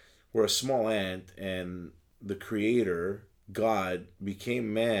 okay, we're a small ant, and the Creator, God,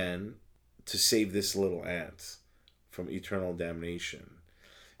 became man to save this little ant from eternal damnation.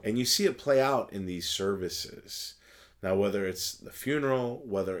 And you see it play out in these services. Now, whether it's the funeral,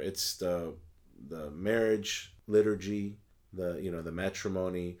 whether it's the marriage liturgy, the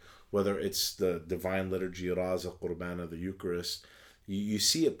matrimony, whether it's the divine liturgy, Raza, Qurbana, the Eucharist, you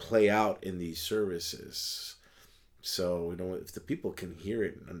see it play out in these services. So, if the people can hear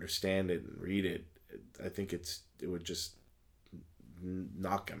it and understand it and read it, I think it would just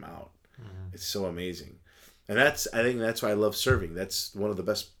knock them out. It's so amazing. And I think that's why I love serving. That's one of the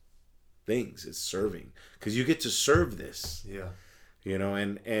best things, is serving, because you get to serve this.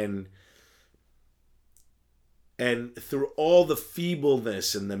 And through all the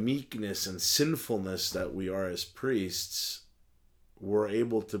feebleness and the meekness and sinfulness that we are as priests, we're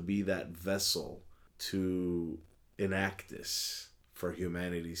able to be that vessel to enact this for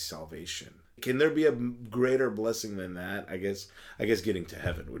humanity's salvation. Can there be a greater blessing than that? I guess getting to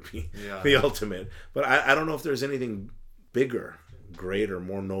heaven would be the ultimate. But I don't know if there's anything bigger, greater,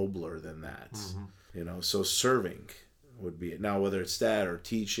 more nobler than that. So serving would be it. Now, whether it's that or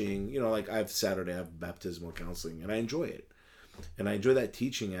teaching, like Saturday I have baptismal counseling, and I enjoy it. And I enjoy that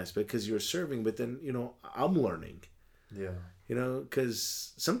teaching aspect, because you're serving, but then, I'm learning.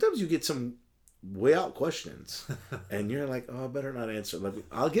 Because sometimes you get some way out questions and you're like, oh, I better not answer.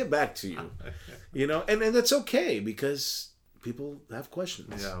 I'll get back to you, and that's okay, because people have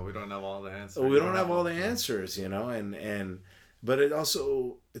questions. We don't have all the answers. We don't have all the answers, but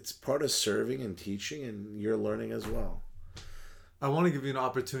it's part of serving and teaching, and you're learning as well. I want to give you an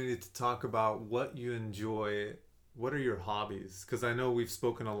opportunity to talk about what you enjoy. What are your hobbies? Because I know we've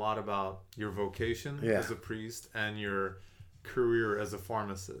spoken a lot about your vocation as a priest and your career as a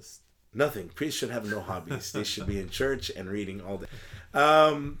pharmacist. Nothing. Priests should have no hobbies. They should be in church and reading all day. I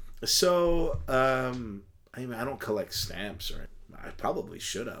don't collect stamps, or I probably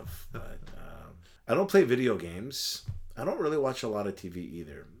should have, but I don't play video games. I don't really watch a lot of TV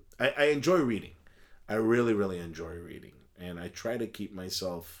either. I enjoy reading. I really, really enjoy reading, and I try to keep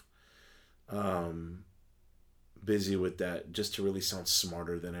myself busy with that, just to really sound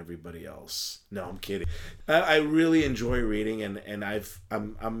smarter than everybody else. No, I'm kidding. I really enjoy reading, and I'm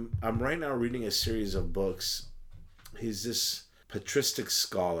right now reading a series of books. He's this patristic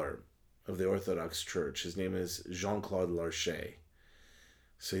scholar, of the Orthodox Church. His name is Jean-Claude Larcher.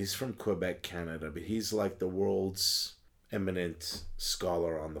 So he's from Quebec, Canada, but he's like the world's eminent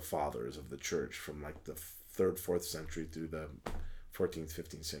scholar on the fathers of the church from like the 3rd, 4th century through the 14th,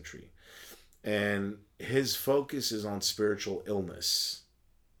 15th century. And his focus is on spiritual illness,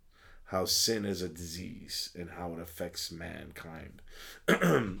 how sin is a disease and how it affects mankind.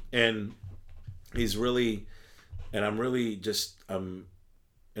 And he's really, and I'm really just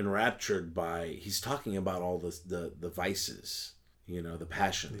enraptured by, he's talking about all the vices, you know, the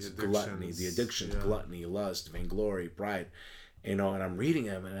passions, gluttony, the addictions, gluttony, lust, vainglory, pride, you know, and I'm reading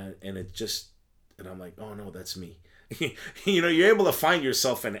him and it just, and I'm like, oh no, that's me. You know, you're able to find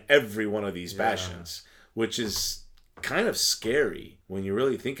yourself in every one of these passions, which is kind of scary when you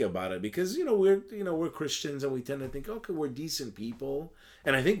really think about it, because we're Christians and we tend to think, okay, we're decent people,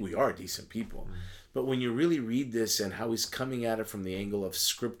 and I think we are decent people. But when you really read this and how he's coming at it from the angle of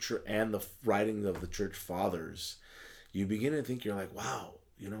scripture and the writing of the church fathers, you begin to think, you're like, wow,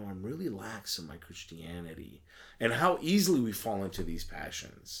 you know, I'm really lax in my Christianity, and how easily we fall into these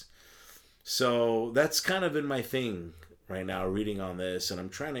passions. So that's kind of been my thing right now, reading on this, and I'm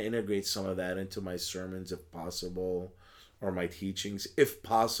trying to integrate some of that into my sermons if possible, or my teachings if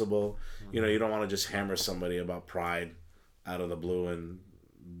possible. You know, you don't want to just hammer somebody about pride out of the blue and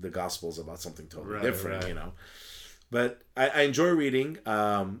the gospel's about something totally different, you know. But I enjoy reading.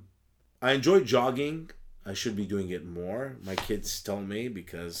 I enjoy jogging. I should be doing it more. My kids tell me,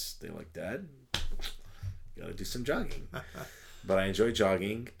 because they like, Dad, you gotta do some jogging. But I enjoy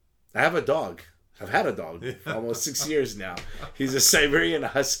jogging. I have a dog. I've had a dog for almost 6 years now. He's a Siberian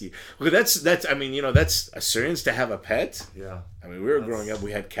Husky. Well, that's. I mean, you know, that's Assyrians to have a pet. Yeah. I mean, we were growing up,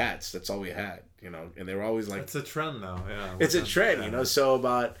 we had cats. That's all we had, you know, and they were always like. It's a trend now. Yeah. It's a trend, you know. So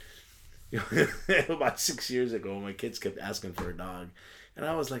about 6 years ago, my kids kept asking for a dog, and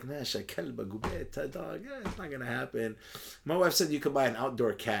I was like, "Nah, shakelba gubeta dog. Yeah, it's not gonna happen." My wife said you could buy an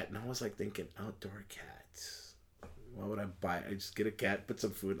outdoor cat, and I was like thinking, outdoor cat. Why would I buy? I just get a cat, put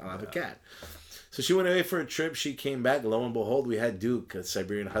some food, and I'll have a cat. So she went away for a trip. She came back. Lo and behold, we had Duke, a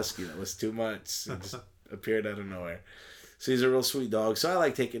Siberian Husky that was 2 months. It just appeared out of nowhere. So he's a real sweet dog. So I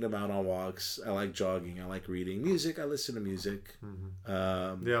like taking him out on walks. I like jogging. I like reading music. I listen to music.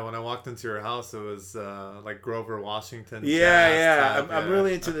 Mm-hmm. When I walked into your house, it was like Grover Washington. I'm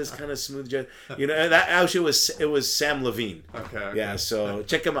really into this kind of smooth jazz. You know, that actually was Sam Levine. Okay. Yeah, so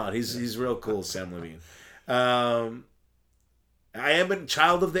check him out. He's real cool, Sam Levine. I am a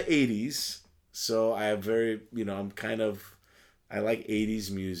child of the 80s, so I have I like 80s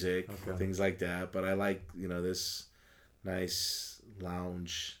music, things like that, but I like, you know, this nice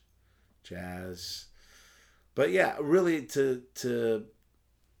lounge jazz. But yeah, really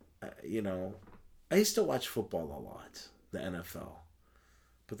you know, I used to watch football a lot, the NFL,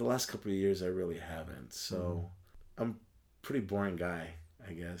 but the last couple of years I really haven't, so I'm a pretty boring guy,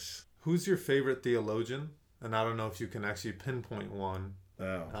 I guess. Who's your favorite theologian? And I don't know if you can actually pinpoint one.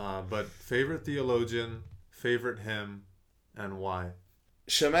 But favorite theologian, favorite hymn, and why?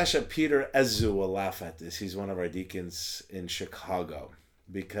 Shemasha Peter Ezu will laugh at this. He's one of our deacons in Chicago.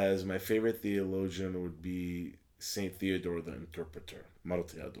 Because my favorite theologian would be St. Theodore the Interpreter,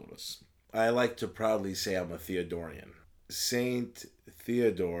 Martiadoros. I like to proudly say I'm a Theodorian. St.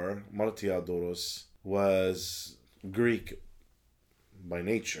 Theodore Martiadoros was Greek by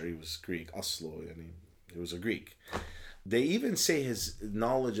nature. He was Greek, Oslo, he was a Greek. They even say his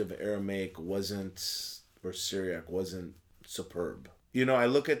knowledge of Aramaic or Syriac wasn't superb. You know, I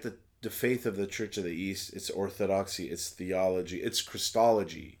look at the faith of the Church of the East, its orthodoxy, its theology, its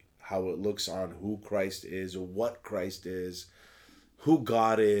Christology, how it looks on who Christ is, what Christ is, who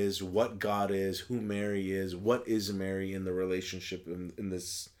God is, what God is, who Mary is, what is Mary in the relationship in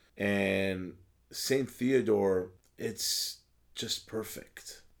this. And St. Theodore, it's just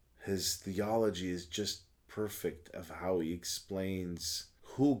perfect. His theology is just perfect of how he explains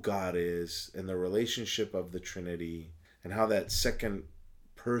who God is and the relationship of the Trinity, and how that second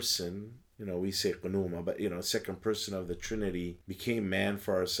person, you know, we say Qunuma, but, you know, second person of the Trinity became man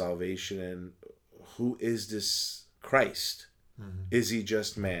for our salvation. And who is this Christ? Mm-hmm. Is he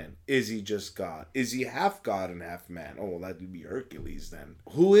just man? Is he just God? Is he half God and half man? Oh, well, that would be Hercules then.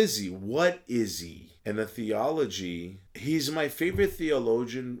 Who is he? What is he? And the theology, he's my favorite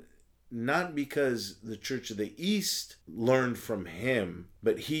theologian, not because the Church of the East learned from him,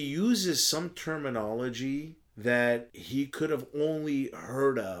 but he uses some terminology that he could have only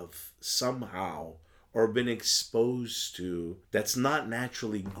heard of somehow or been exposed to that's not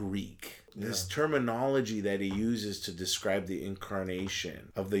naturally Greek. This terminology that he uses to describe the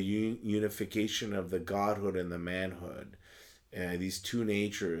incarnation of the unification of the godhood and the manhood these two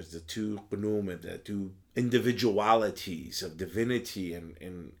natures, the two pneuma, the two individualities of divinity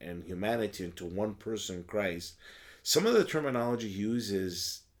and humanity into one person, Christ. Some of the terminology he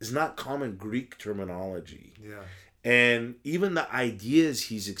uses is not common Greek terminology. Yeah. And even the ideas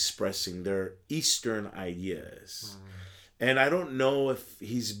he's expressing, they're Eastern ideas. And I don't know if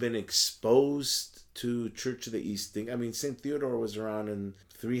he's been exposed to Church of the East thing. I mean, St. Theodore was around in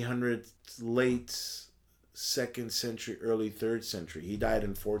 300, late 2nd century, early 3rd century. He died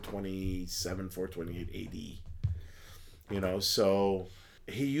in 427, 428 AD. So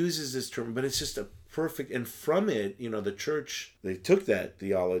he uses this term, but it's just a perfect, and from it, the church, they took that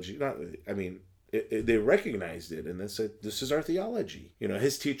theology, they recognized it, and they said, this is our theology.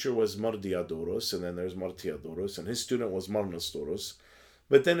 His teacher was Mar Diadoros, and then there's Mar Theodoros, and his student was Mar Nestoros.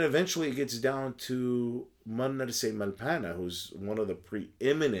 But then eventually it gets down to Mar Narse Malpana, who's one of the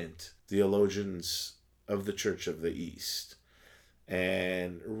preeminent theologians of the Church of the East.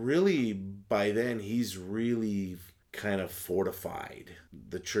 And really, by then, he's really kind of fortified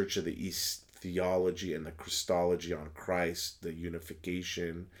the Church of the East theology and the Christology on Christ, the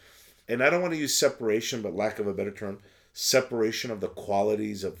unification. And I don't want to use separation, but lack of a better term, separation of the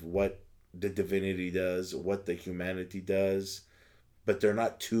qualities of what the divinity does, what the humanity does. But they're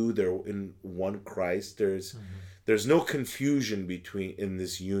not two, they're in one Christ. There's no confusion in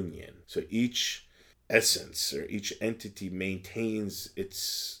this union. So each essence or each entity maintains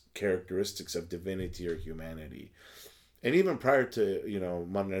its characteristics of divinity or humanity. And even prior to,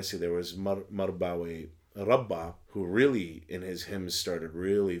 Mar Narse, there was Marbawe Rabba, who really, in his hymns, started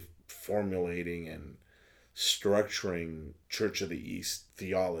really formulating and structuring Church of the East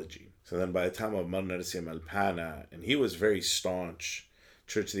theology. So then by the time of Mar Narse Malpana, and he was very staunch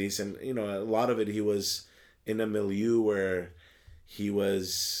Church of the East, and a lot of it he was in a milieu where he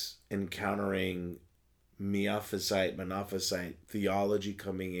was encountering Miaphysite, Monophysite theology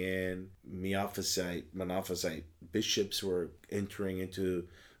coming in. Miaphysite, Monophysite bishops were entering into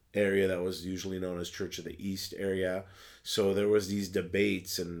area that was usually known as Church of the East area. So there was these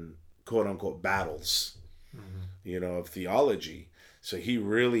debates and quote unquote battles, of theology. So he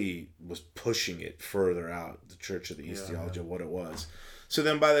really was pushing it further out, the Church of the East theology of what it was. So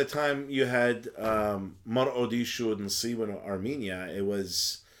then by the time you had Mar Odishud and Siwan of Armenia,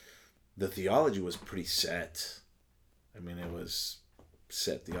 the theology was pretty set. It was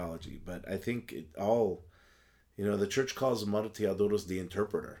set theology. But I think it all, the church calls Mar Theodoros the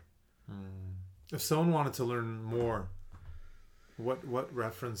interpreter. If someone wanted to learn more, what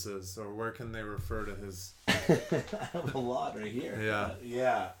references or where can they refer to his? I have a lot right here.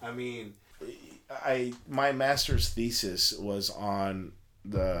 Yeah. My master's thesis was on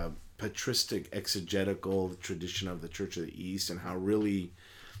the patristic exegetical tradition of the Church of the East and how really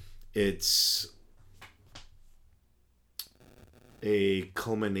it's a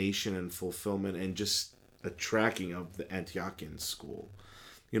culmination and fulfillment and just a tracking of the Antiochian school.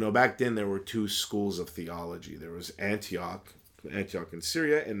 Back then there were two schools of theology. There was Antioch in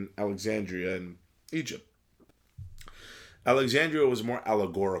Syria, and Alexandria in Egypt. Alexandria was more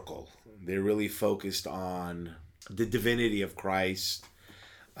allegorical. They really focused on the divinity of Christ.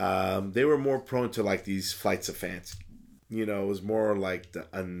 They were more prone to these flights of fancy. It was more like the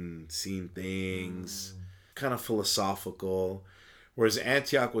unseen things, kind of philosophical. Whereas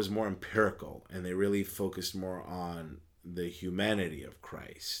Antioch was more empirical, and they really focused more on the humanity of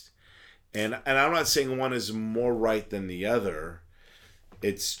Christ. And I'm not saying one is more right than the other.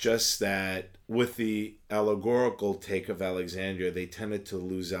 It's just that with the allegorical take of Alexandria, they tended to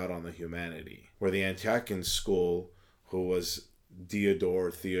lose out on the humanity. Where the Antiochian school, who was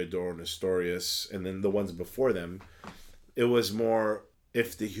Theodore, Nestorius, and then the ones before them, it was more,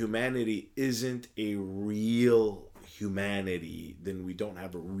 if the humanity isn't a real humanity, then we don't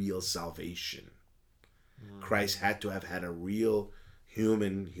have a real salvation. Christ had to have had a real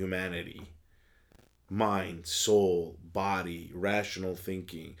humanity. Mind, soul, body, rational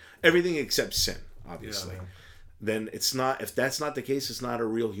thinking, everything except sin, obviously. Yeah. Then it's not, if that's not the case, it's not a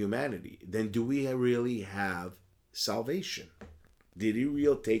real humanity. Then do we really have salvation? Did he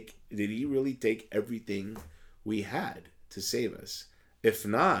really take everything we had to save us? If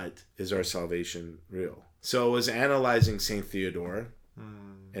not, is our salvation real? So I was analyzing St. Theodore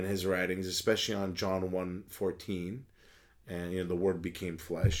and his writings, especially on John 1:14, and the Word became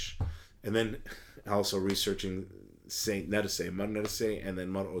flesh. And then also researching Saint Narse, Mar Narse, and then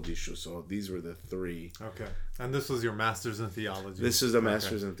Mar Odisho. So these were the three. Okay. And this was your master's in theology. This is the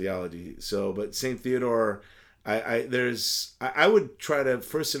master's in theology. So, but Saint Theodore, I would try to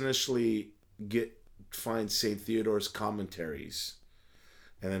first initially find Saint Theodore's commentaries.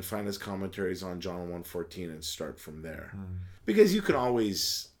 and then find his commentaries on John 1:14 and start from there. Because you can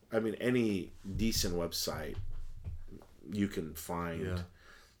always, any decent website, you can find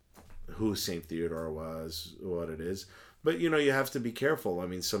who St. Theodore was, what it is. But, you have to be careful.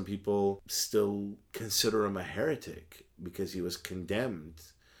 Some people still consider him a heretic because he was condemned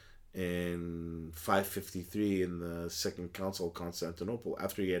in 553 in the Second Council of Constantinople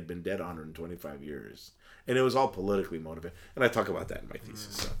after he had been dead 125 years. And it was all politically motivated. And I talk about that in my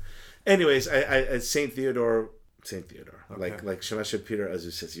thesis. So, anyways, I St. Theodore, okay. like Shemeshah Peter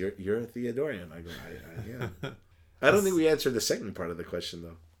Azu says, you're a Theodorian. I go, yeah. I don't think we answered the second part of the question,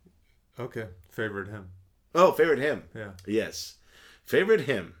 though. Okay. Favorite hymn. Oh, favorite hymn. Yeah. Yes. Favorite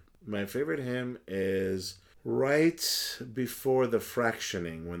hymn. My favorite hymn is right before the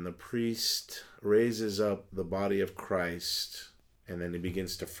fractioning, when the priest raises up the body of Christ and then he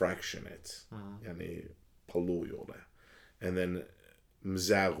begins to fraction it. And then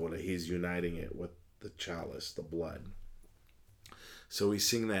he's uniting it with the chalice, the blood. So we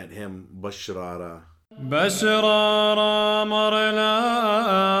sing that hymn, Bashrara. Bashrara marla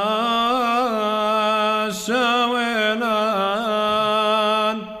shawilan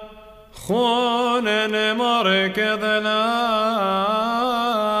khunan markad la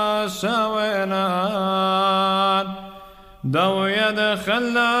shawilan دو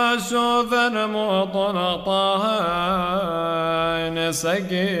يدخل شوفا مطلطها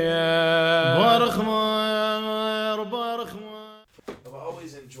نسقي I've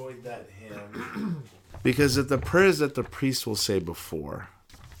always enjoyed that hymn because of the prayers that the priest will say before.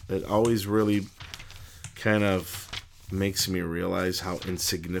 It always really kind of makes me realize how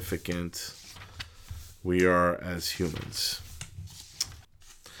insignificant we are as humans.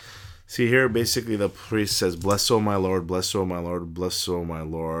 See here, basically the priest says, bless, O my Lord, bless, O my Lord, bless, O my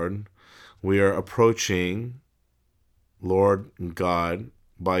Lord. We are approaching, Lord God,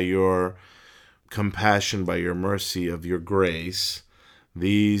 by your compassion, by your mercy of your grace,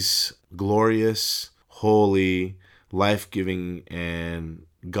 these glorious, holy, life-giving, and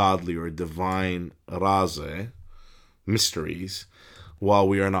godly or divine raze, mysteries, while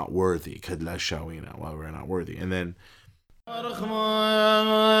we are not worthy, kadla shawina, while we are not worthy. And then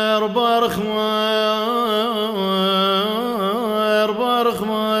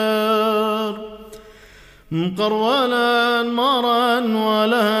مقرولا مرا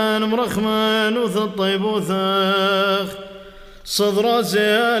ولا مرخما وث الطيب وثاخ صدر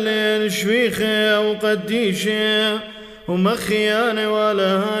زيال شويخي وقديشي ومخياني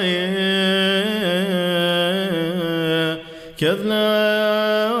ولا هاي كذلا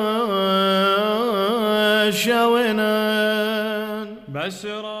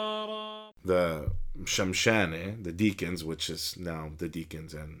the Shamshane, the deacons, which is now the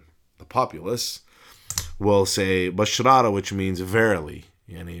deacons and the populace, will say Bashrara, which means verily,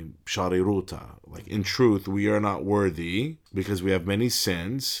 yani Shariruta. Like, in truth, we are not worthy because we have many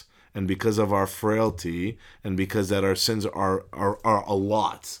sins, and because of our frailty, and because that our sins are a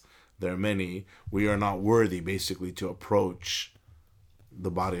lot, there are many, we are not worthy, basically, to approach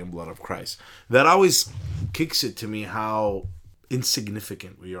the body and blood of Christ. That always kicks it to me how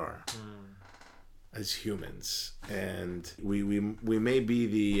insignificant we are as humans, and we may be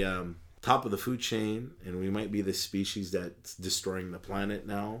the top of the food chain, and we might be the species that's destroying the planet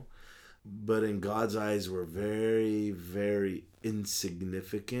now, but in God's eyes we're very, very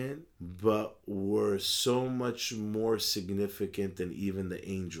insignificant, but we're so much more significant than even the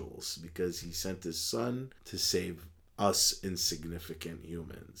angels, because he sent his son to save us insignificant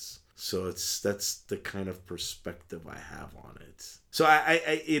humans. So that's the kind of perspective I have on it. So I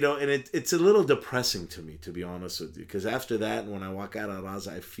and it's a little depressing to me, to be honest with you, because after that, when I walk out of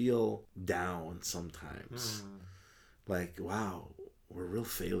Raza, I feel down sometimes. Like, wow, we're real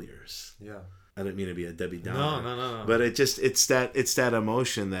failures. Yeah. I didn't mean to be a Debbie Downer. No. But it's that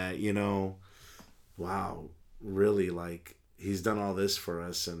emotion that, wow, really, like, he's done all this for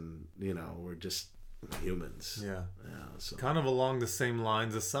us, and we're just humans. Yeah. So kind of along the same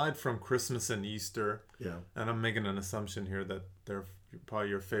lines, aside from Christmas and Easter, and I'm making an assumption here that they're probably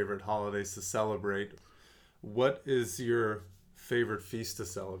your favorite holidays to celebrate. What is your favorite feast to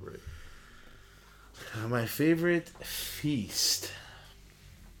celebrate? My favorite feast,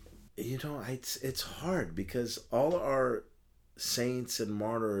 it's hard, because all our saints and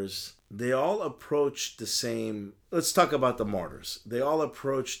martyrs, they all approach the same. Let's talk about the martyrs. They all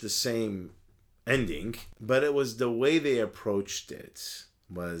approach the same ending, but it was the way they approached it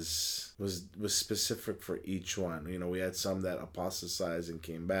was specific for each one. We had some that apostatized and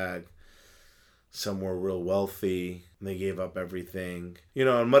came back. Some were real wealthy and they gave up everything. And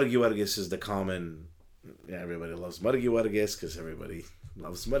Margi Vargas is the common. Everybody loves Margi Vargas because everybody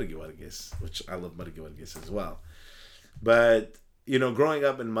loves Margi Wargis, which I love Margi Wargis as well. But, growing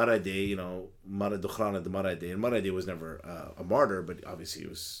up in Maradi, Mara Dukhrana de Maradi, and Maradi was never a martyr, but obviously he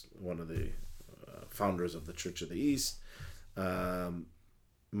was one of the founders of the Church of the East.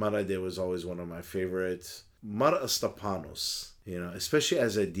 Maradi was always one of my favorites. Mara Stepanos, especially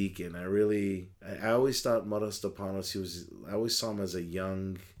as a deacon, I always thought Mara Stepanos, I always saw him as a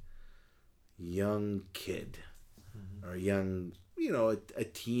young kid, or young, a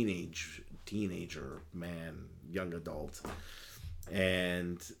teenager man, young adult.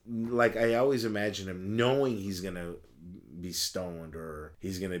 And I always imagine him knowing he's going to be stoned or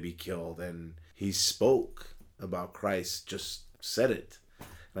he's going to be killed. And he spoke about Christ, just said it.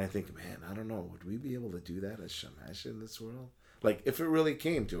 And I think, man, I don't know, would we be able to do that as Shamash in this world? If it really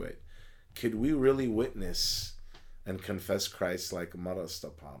came to it, could we really witness and confess Christ like Mara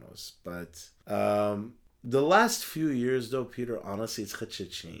Stepanos? But the last few years, though, Peter, honestly, it's such a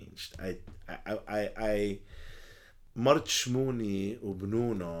changed. Mart Shmuni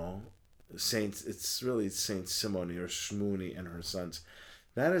Ubnuno, it's really Saint Simone or Shmuni and her sons.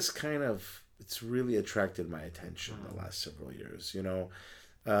 That is it's really attracted my attention the last several years.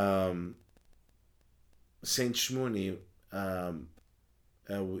 Saint Shmuni,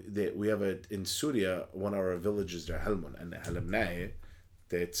 we have in Syria, one of our villages there, Helmon, and Halimnae,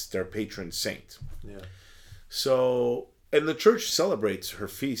 that's their patron saint. Yeah. So, and the church celebrates her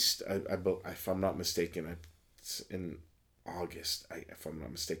feast, if I'm not mistaken, it's in August, if I'm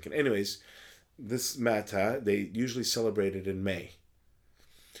not mistaken. Anyways, this Mata, they usually celebrate it in May.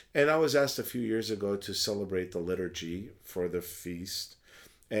 And I was asked a few years ago to celebrate the liturgy for the feast.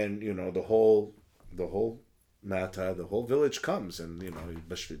 And, the whole Mata, the whole village comes, and,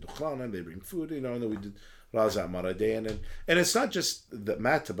 Bashri Dukhlana, they bring food, and then we did Raza Marade, and it's not just the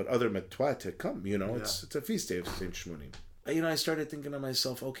Mata, but other Matwata come, it's a feast day of Saint Shmuni. I started thinking to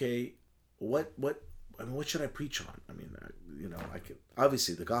myself, okay, what should I preach on? I could,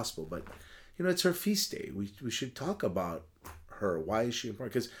 obviously the gospel, but, it's her feast day. We should talk about her. Why is she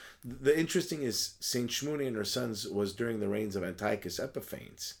important? Because the interesting is Saint Shmuni and her sons was during the reigns of Antiochus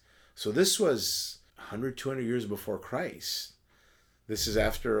Epiphanes. So this was 100, 200 years before Christ. This is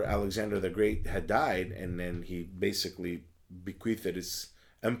after Alexander the Great had died, and then he basically bequeathed his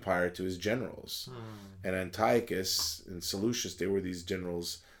empire to his generals. And Antiochus and Seleucus, they were these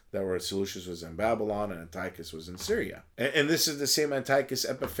generals Seleucus was in Babylon and Antiochus was in Syria. And this is the same Antiochus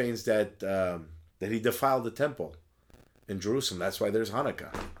Epiphanes that he defiled the temple in Jerusalem. That's why there's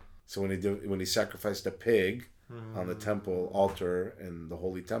Hanukkah. So when he sacrificed a pig on the temple altar in the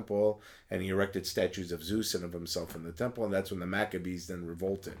holy temple, and he erected statues of Zeus and of himself in the temple, and that's when the Maccabees then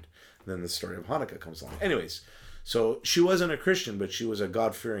revolted. And then the story of Hanukkah comes along. Anyways, so she wasn't a Christian, but she was a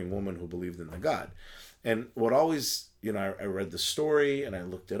God-fearing woman who believed in the God. And what always, I read the story and I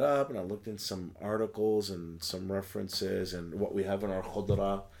looked it up and I looked in some articles and some references and what we have in our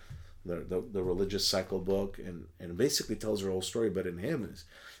Khudra, the religious cycle book, and basically tells her whole story, but in hymns.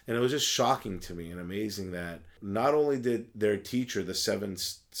 And it was just shocking to me and amazing that not only did their teacher, the seven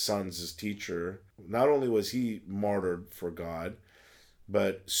sons' teacher, not only was he martyred for God,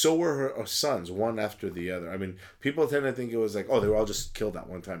 but so were her sons, one after the other. People tend to think it was like, oh, they were all just killed at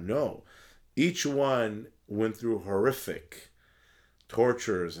one time. No. Each one went through horrific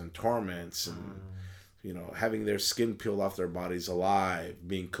tortures and torments and, having their skin peeled off their bodies alive,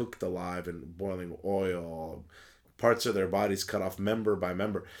 being cooked alive in boiling oil, parts of their bodies cut off member by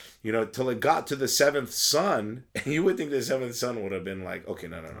member, till it got to the seventh son. And you would think the seventh son would have been like, okay,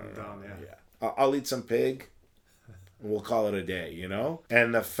 no. I'll eat some pig. We'll call it a day,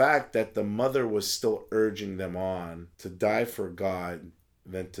 And the fact that the mother was still urging them on to die for God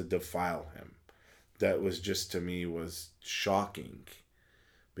than to defile him, that was just, to me, was shocking.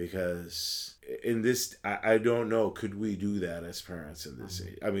 Because in this, I don't know, could we do that as parents in this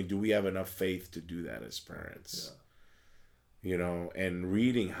age? Do we have enough faith to do that as parents? Yeah. And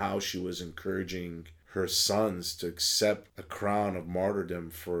reading how she was encouraging her sons to accept a crown of martyrdom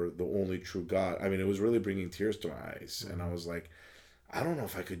for the only true God. It was really bringing tears to my eyes. And I was like, I don't know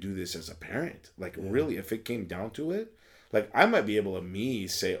if I could do this as a parent. Really, if it came down to it, I might be able to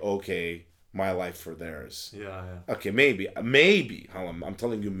say, okay, my life for theirs. Yeah. Okay, maybe. I'm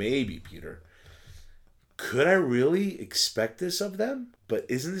telling you, maybe, Peter. Could I really expect this of them? But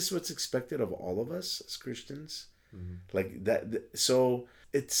isn't this what's expected of all of us as Christians? That. So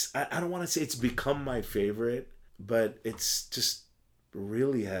it's, I don't want to say it's become my favorite, but it's just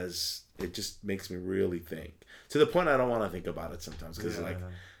really it just makes me really think. To the point I don't want to think about it sometimes, because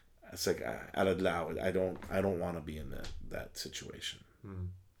it's like out loud, I don't want to be in that situation.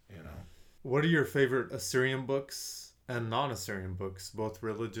 What are your favorite Assyrian books? And non-Assyrian books, both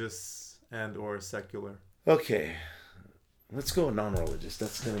religious and or secular. Okay. Let's go non-religious.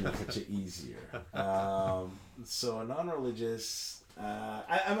 That's going to be much easier. So non-religious,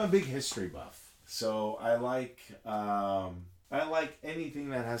 I'm a big history buff. So I like anything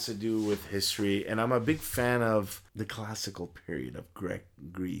that has to do with history, and I'm a big fan of the classical period of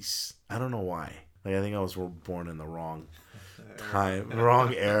Greece. I don't know why. Like, I think I was born in the wrong time,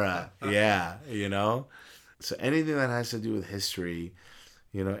 wrong era. Yeah, you know. So anything that has to do with history,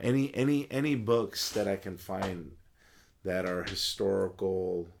 you know, any books that I can find that are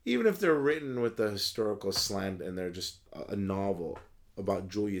historical, even if they're written with the historical slant and they're just a novel about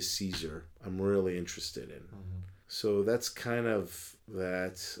Julius Caesar, I'm really interested in. Mm-hmm. So that's kind of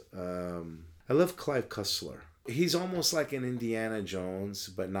that. I love Clive Cussler. He's almost like an Indiana Jones,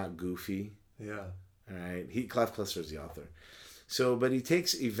 but not goofy. Yeah. All right. Clive Cussler is the author. So, but he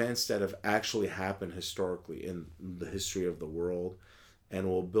takes events that have actually happened historically in the history of the world and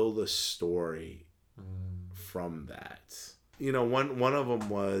will build a story from that. You know, one of them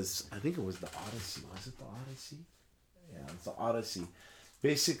was, I think it was the Odyssey. Was it the Odyssey? Yeah, it's the Odyssey.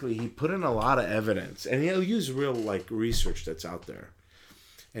 Basically, he put in a lot of evidence, and he'll use real research that's out there,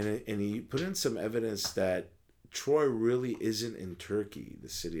 and he put in some evidence that Troy really isn't in Turkey, the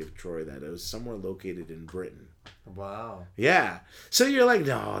city of Troy, that it was somewhere located in Britain. Wow. Yeah. So you're like,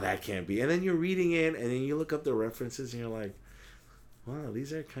 no, that can't be. And then you're reading it, and then you look up the references, and you're like, wow,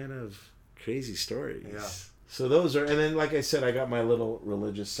 these are kind of crazy stories. Yeah. So those are, and then like I said, I got my little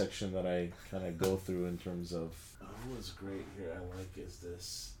religious section that I kind of go through in terms of, who was great here I like is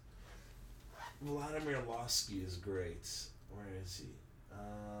this. Vladimir Lossky is great. Where is he?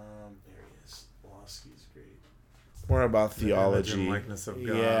 There he is. Lossky is great. More about theology. The likeness of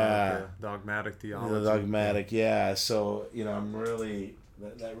God. Yeah. Dogmatic theology. The dogmatic, yeah. So, you know, I'm really,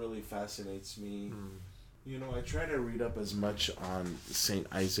 that really fascinates me. You know, I try to read up as much on St.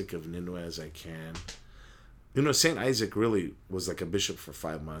 Isaac of Nineveh as I can. You know, St. Isaac really was like a bishop for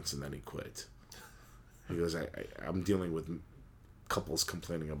 5 months and then he quit. He goes, I'm dealing with couples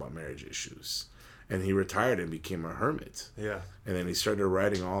complaining about marriage issues. And he retired and became a hermit. Yeah. And then he started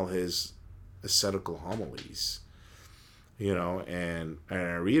writing all his ascetical homilies. You know, and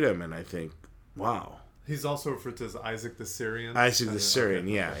I read him and I think, wow. He's also referred to as Isaac the Syrian. Isaac the Syrian,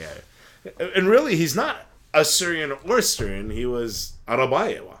 yeah. And really, he's not Assyrian or Syrian. He was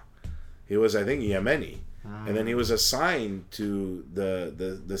Arabayewa. He was, I think, Yemeni. And then he was assigned to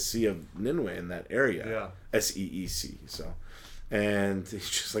the Sea of Nineveh in that area. Yeah. SEEC. So, and he's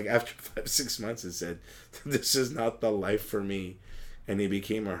just like, after 5-6 months, he said, this is not the life for me. And he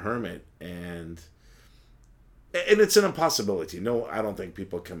became a hermit. And it's an impossibility. No, I don't think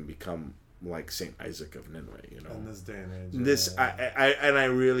people can become like St. Isaac of Nineveh, you know. In this day and age. I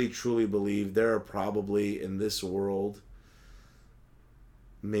really truly believe there are probably in this world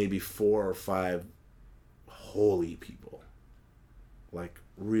maybe 4 or 5 holy people. Like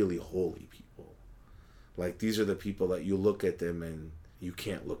really holy people. Like these are the people that you look at them and you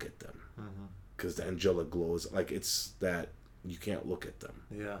can't look at them. Because the angelic glows, like it's that you can't look at them.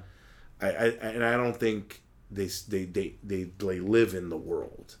 Yeah. I don't think they live in the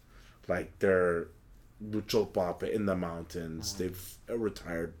world. Like they're Luchopapa in the mountains. They've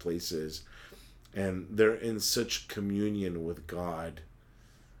retired places. And they're in such communion with God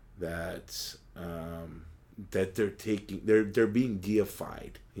that that they're being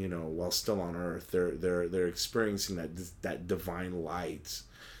deified, you know, while still on earth. They're experiencing that divine light.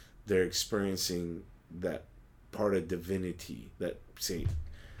 They're experiencing that part of divinity that St.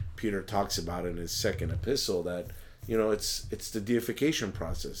 Peter talks about in his second epistle, that, you know, it's the deification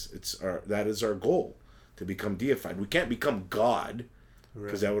process. That is our goal, to become deified. We can't become God,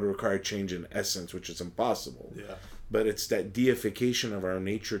 because that would require change in essence, which is impossible. Yeah. But it's that deification of our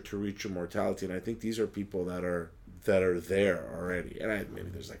nature to reach immortality, and I think these are people that are there already. And maybe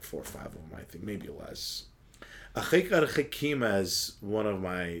there's like 4 or 5 of them, I think, maybe less. Achik Ar-Chikima is one of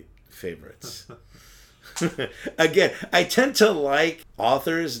my favorites. Again, I tend to like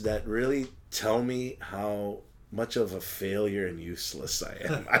authors that really tell me how much of a failure and useless I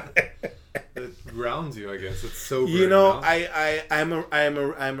am. It grounds you, I guess. It's so. You know, I'm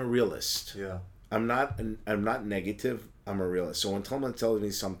a realist. Yeah. I'm not negative. I'm a realist. So when someone tells me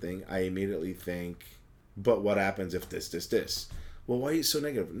something, I immediately think, but what happens if this? Well, why are you so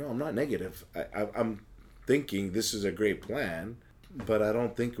negative? No, I'm not negative. I'm thinking this is a great plan, but I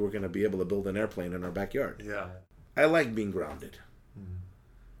don't think we're going to be able to build an airplane in our backyard. Yeah. I like being grounded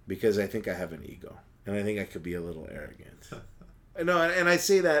because I think I have an ego, and I think I could be a little arrogant. No, and I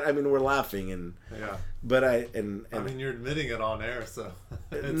say that, I mean, we're laughing, and yeah, but I mean, you're admitting it on air, so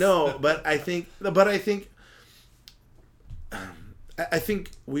no, but I think I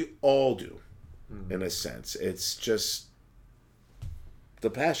think we all do, in a sense. It's just the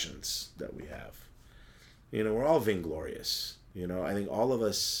passions that we have. You know, we're all vainglorious. You know, I think all of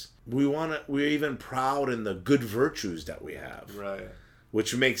us, we're even proud in the good virtues that we have. Right.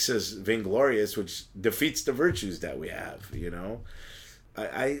 Which makes us vainglorious, which defeats the virtues that we have, you know.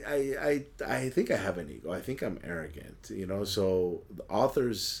 I think I have an ego. I think I'm arrogant, you know. So the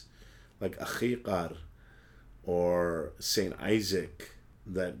authors like Achiqar or Saint Isaac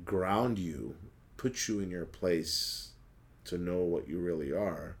that ground you, put you in your place to know what you really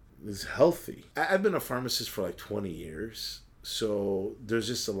are, is healthy. I've been a pharmacist for like 20 years, so there's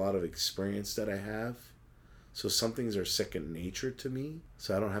just a lot of experience that I have. So some things are second nature to me,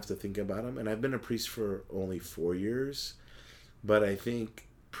 so I don't have to think about them. And I've been a priest for only 4 years, but I think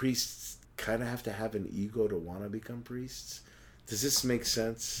priests kind of have to have an ego to want to become priests. Does this make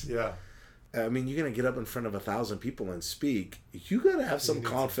sense? Yeah. I mean, you're going to get up in front of 1,000 people and speak. You got to have some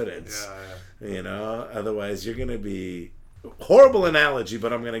confidence. Yeah. You know, otherwise you're going to be... Horrible analogy,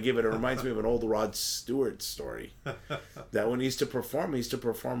 but I'm going to give it. It reminds me of an old Rod Stewart story. That when he used to perform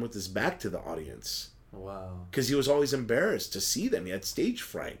with his back to the audience. Wow. Because he was always embarrassed to see them. He had stage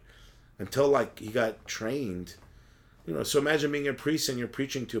fright. Until, like, he got trained. You know, so imagine being a priest and you're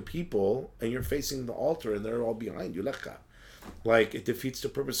preaching to people and you're facing the altar and they're all behind you. Like, it defeats the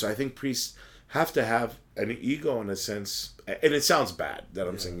purpose. So I think priests have to have an ego in a sense. And it sounds bad that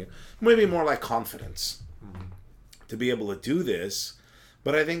I'm saying it. Maybe more like confidence. To be able to do this.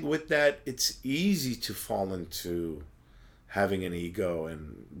 But I think with that, it's easy to fall into having an ego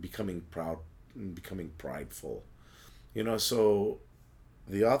and becoming proud and becoming prideful. You know, so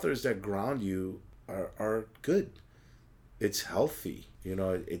the authors that ground you are good. It's healthy. You know,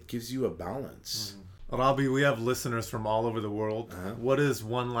 it gives you a balance. Rabbi, we have listeners from all over the world. What is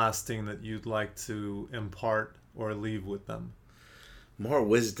one last thing that you'd like to impart or leave with them? More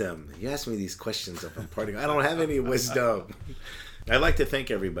wisdom. You ask me these questions of imparting. I don't have any wisdom. I'd like to thank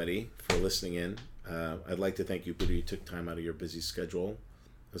everybody for listening in. I'd like to thank you, Peter. You took time out of your busy schedule.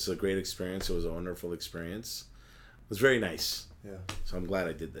 This is a great experience. It was a wonderful experience. It was very nice. Yeah. So I'm glad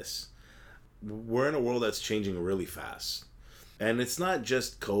I did this. We're in a world that's changing really fast. And it's not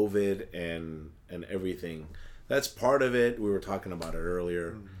just COVID and everything. That's part of it. We were talking about it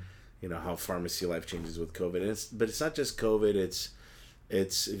earlier. You know, how pharmacy life changes with COVID. But it's not just COVID.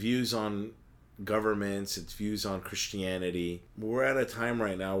 It's views on governments. It's views on Christianity. We're at a time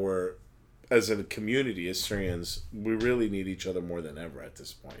right now where, as a community, as Syrians, we really need each other more than ever at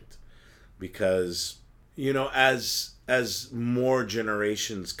this point. Because, you know, as more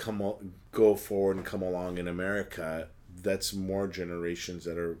generations go forward and come along in America, that's more generations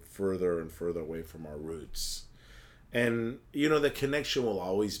that are further and further away from our roots. And, you know, the connection will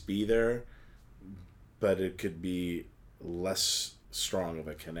always be there, but it could be less strong of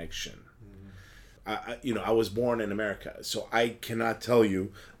a connection. I was born in America, so I cannot tell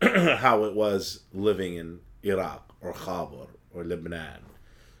you how it was living in Iraq or Khabur or Lebanon.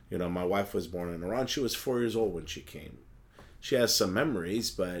 You know, my wife was born in Iran. She was 4 years old when she came. She has some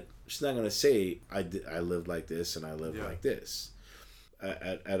memories, but she's not going to say, I lived like this and I lived like this.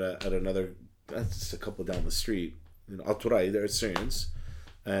 At another, just a couple down the street, in Al-Turay, they're Syrians,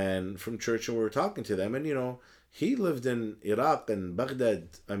 and from church, and we were talking to them, and, you know, he lived in Iraq and Baghdad,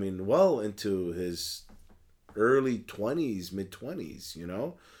 I mean, well into his early 20s, mid-20s, you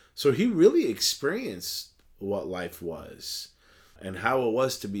know? So he really experienced what life was and how it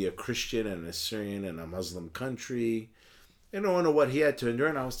was to be a Christian and a Syrian in a Muslim country, you know, and what he had to endure.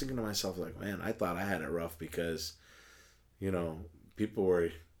 And I was thinking to myself, like, man, I thought I had it rough because, you know, people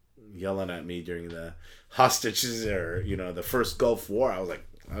were yelling at me during the hostages or, you know, the first Gulf War. I was like,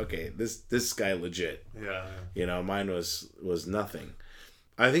 okay, this guy legit. Yeah. You know, mine was nothing.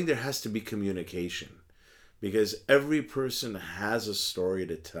 I think there has to be communication because every person has a story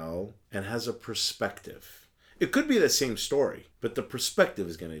to tell and has a perspective. It could be the same story, but the perspective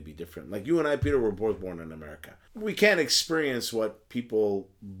is going to be different. Like you and I, Peter, were both born in America. We can't experience what people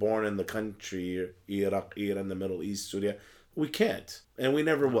born in the country, Iraq, Iran, the Middle East, Syria. We can't, and we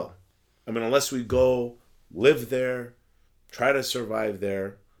never will. I mean, unless we go live there, try to survive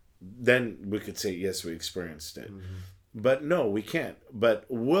there, then we could say, yes, we experienced it. But no, we can't. But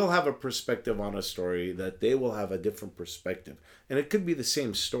we'll have a perspective on a story that they will have a different perspective. And it could be the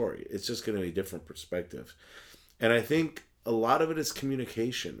same story. It's just going to be different perspectives. And I think a lot of it is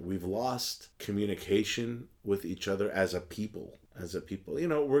communication. We've lost communication with each other as a people. You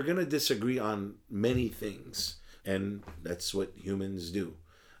know, we're going to disagree on many things. And that's what humans do.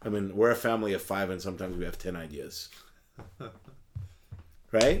 I mean, we're a family of 5 and sometimes we have 10 ideas.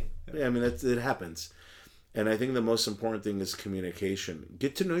 Right? Yeah, I mean, it happens. And I think the most important thing is communication.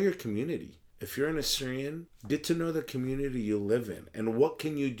 Get to know your community. If you're an Assyrian, get to know the community you live in, and what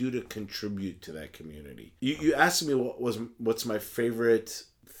can you do to contribute to that community. You asked me what's my favorite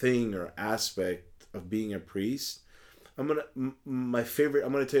thing or aspect of being a priest. I'm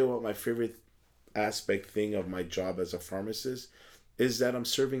gonna tell you what my favorite aspect thing of my job as a pharmacist is, that I'm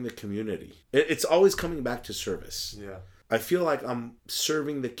serving the community. It's always coming back to service. Yeah. I feel like I'm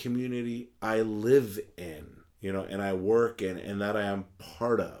serving the community I live in, and I work in, and that I am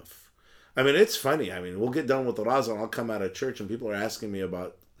part of. I mean, it's funny. I mean, we'll get done with the Raza and I'll come out of church and people are asking me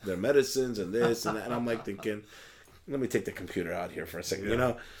about their medicines and this and that. And I'm like thinking, let me take the computer out here for a second.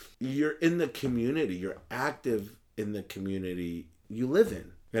 Yeah. You're in the community. You're active in the community you live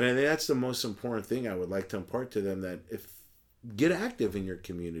in. And I think that's the most important thing I would like to impart to them, that get active in your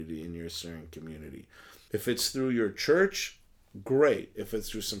community, in your Assyrian community. If it's through your church, great. If it's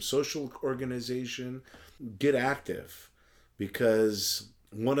through some social organization, get active. Because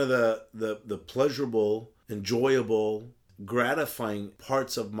one of the pleasurable, enjoyable, gratifying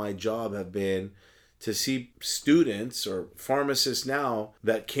parts of my job have been to see students or pharmacists now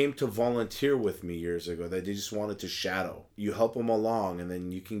that came to volunteer with me years ago, that they just wanted to shadow. You help them along, and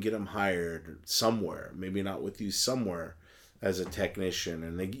then you can get them hired somewhere, maybe not with you, somewhere as a technician,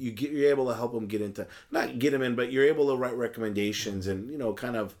 and you're able to help them get into, not get them in, but you're able to write recommendations and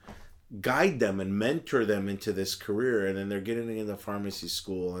kind of guide them and mentor them into this career, and then they're getting into pharmacy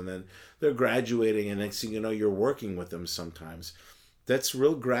school, and then they're graduating, and next thing you know, you're working with them sometimes. That's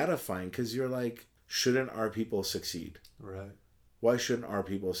real gratifying, because you're like, shouldn't our people succeed? Right. Why shouldn't our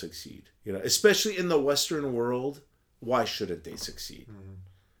people succeed? Especially in the Western world, why shouldn't they succeed? Mm-hmm.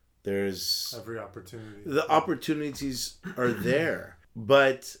 There's every opportunity. The opportunities are there.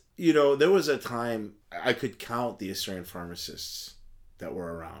 But, there was a time I could count the Assyrian pharmacists that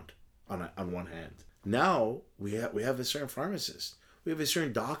were around on one hand. Now we have Assyrian pharmacists. We have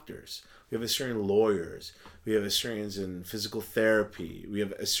Assyrian doctors. We have Assyrian lawyers. We have Assyrians in physical therapy. We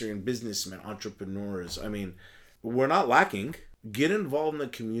have Assyrian businessmen, entrepreneurs. I mean, we're not lacking. Get involved in the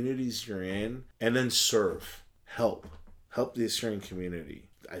communities you're in, and then serve. Help the Assyrian community.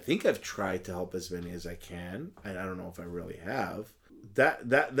 I think I've tried to help as many as I can, and I don't know if I really have.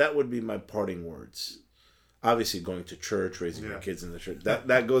 That would be my parting words. Obviously, going to church, raising your kids in the church,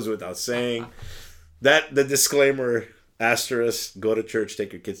 that goes without saying. The disclaimer, asterisk, go to church,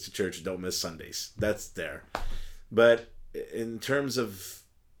 take your kids to church, don't miss Sundays. That's there. But in terms of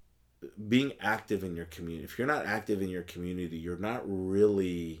being active in your community, if you're not active in your community, you're not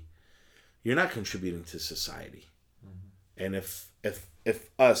contributing to society. Mm-hmm. And if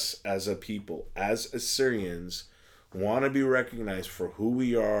us as a people, as Assyrians, want to be recognized for who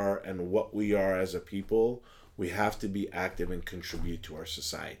we are and what we are as a people, we have to be active and contribute to our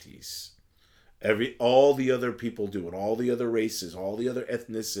societies. All the other people do it, all the other races, all the other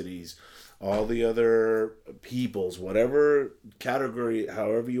ethnicities, all the other peoples, whatever category,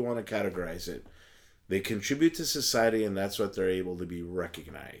 however you want to categorize it, they contribute to society, and that's what they're able to be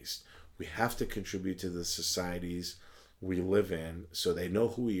recognized. We have to contribute to the societies we live in so they know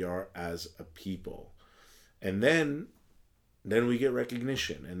who we are as a people. And then we get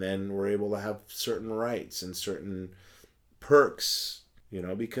recognition, and then we're able to have certain rights and certain perks,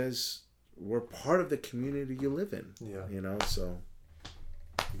 because we're part of the community you live in. Yeah. So.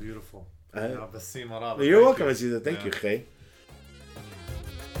 Beautiful. You're welcome, Azizah. Thank you, Khay.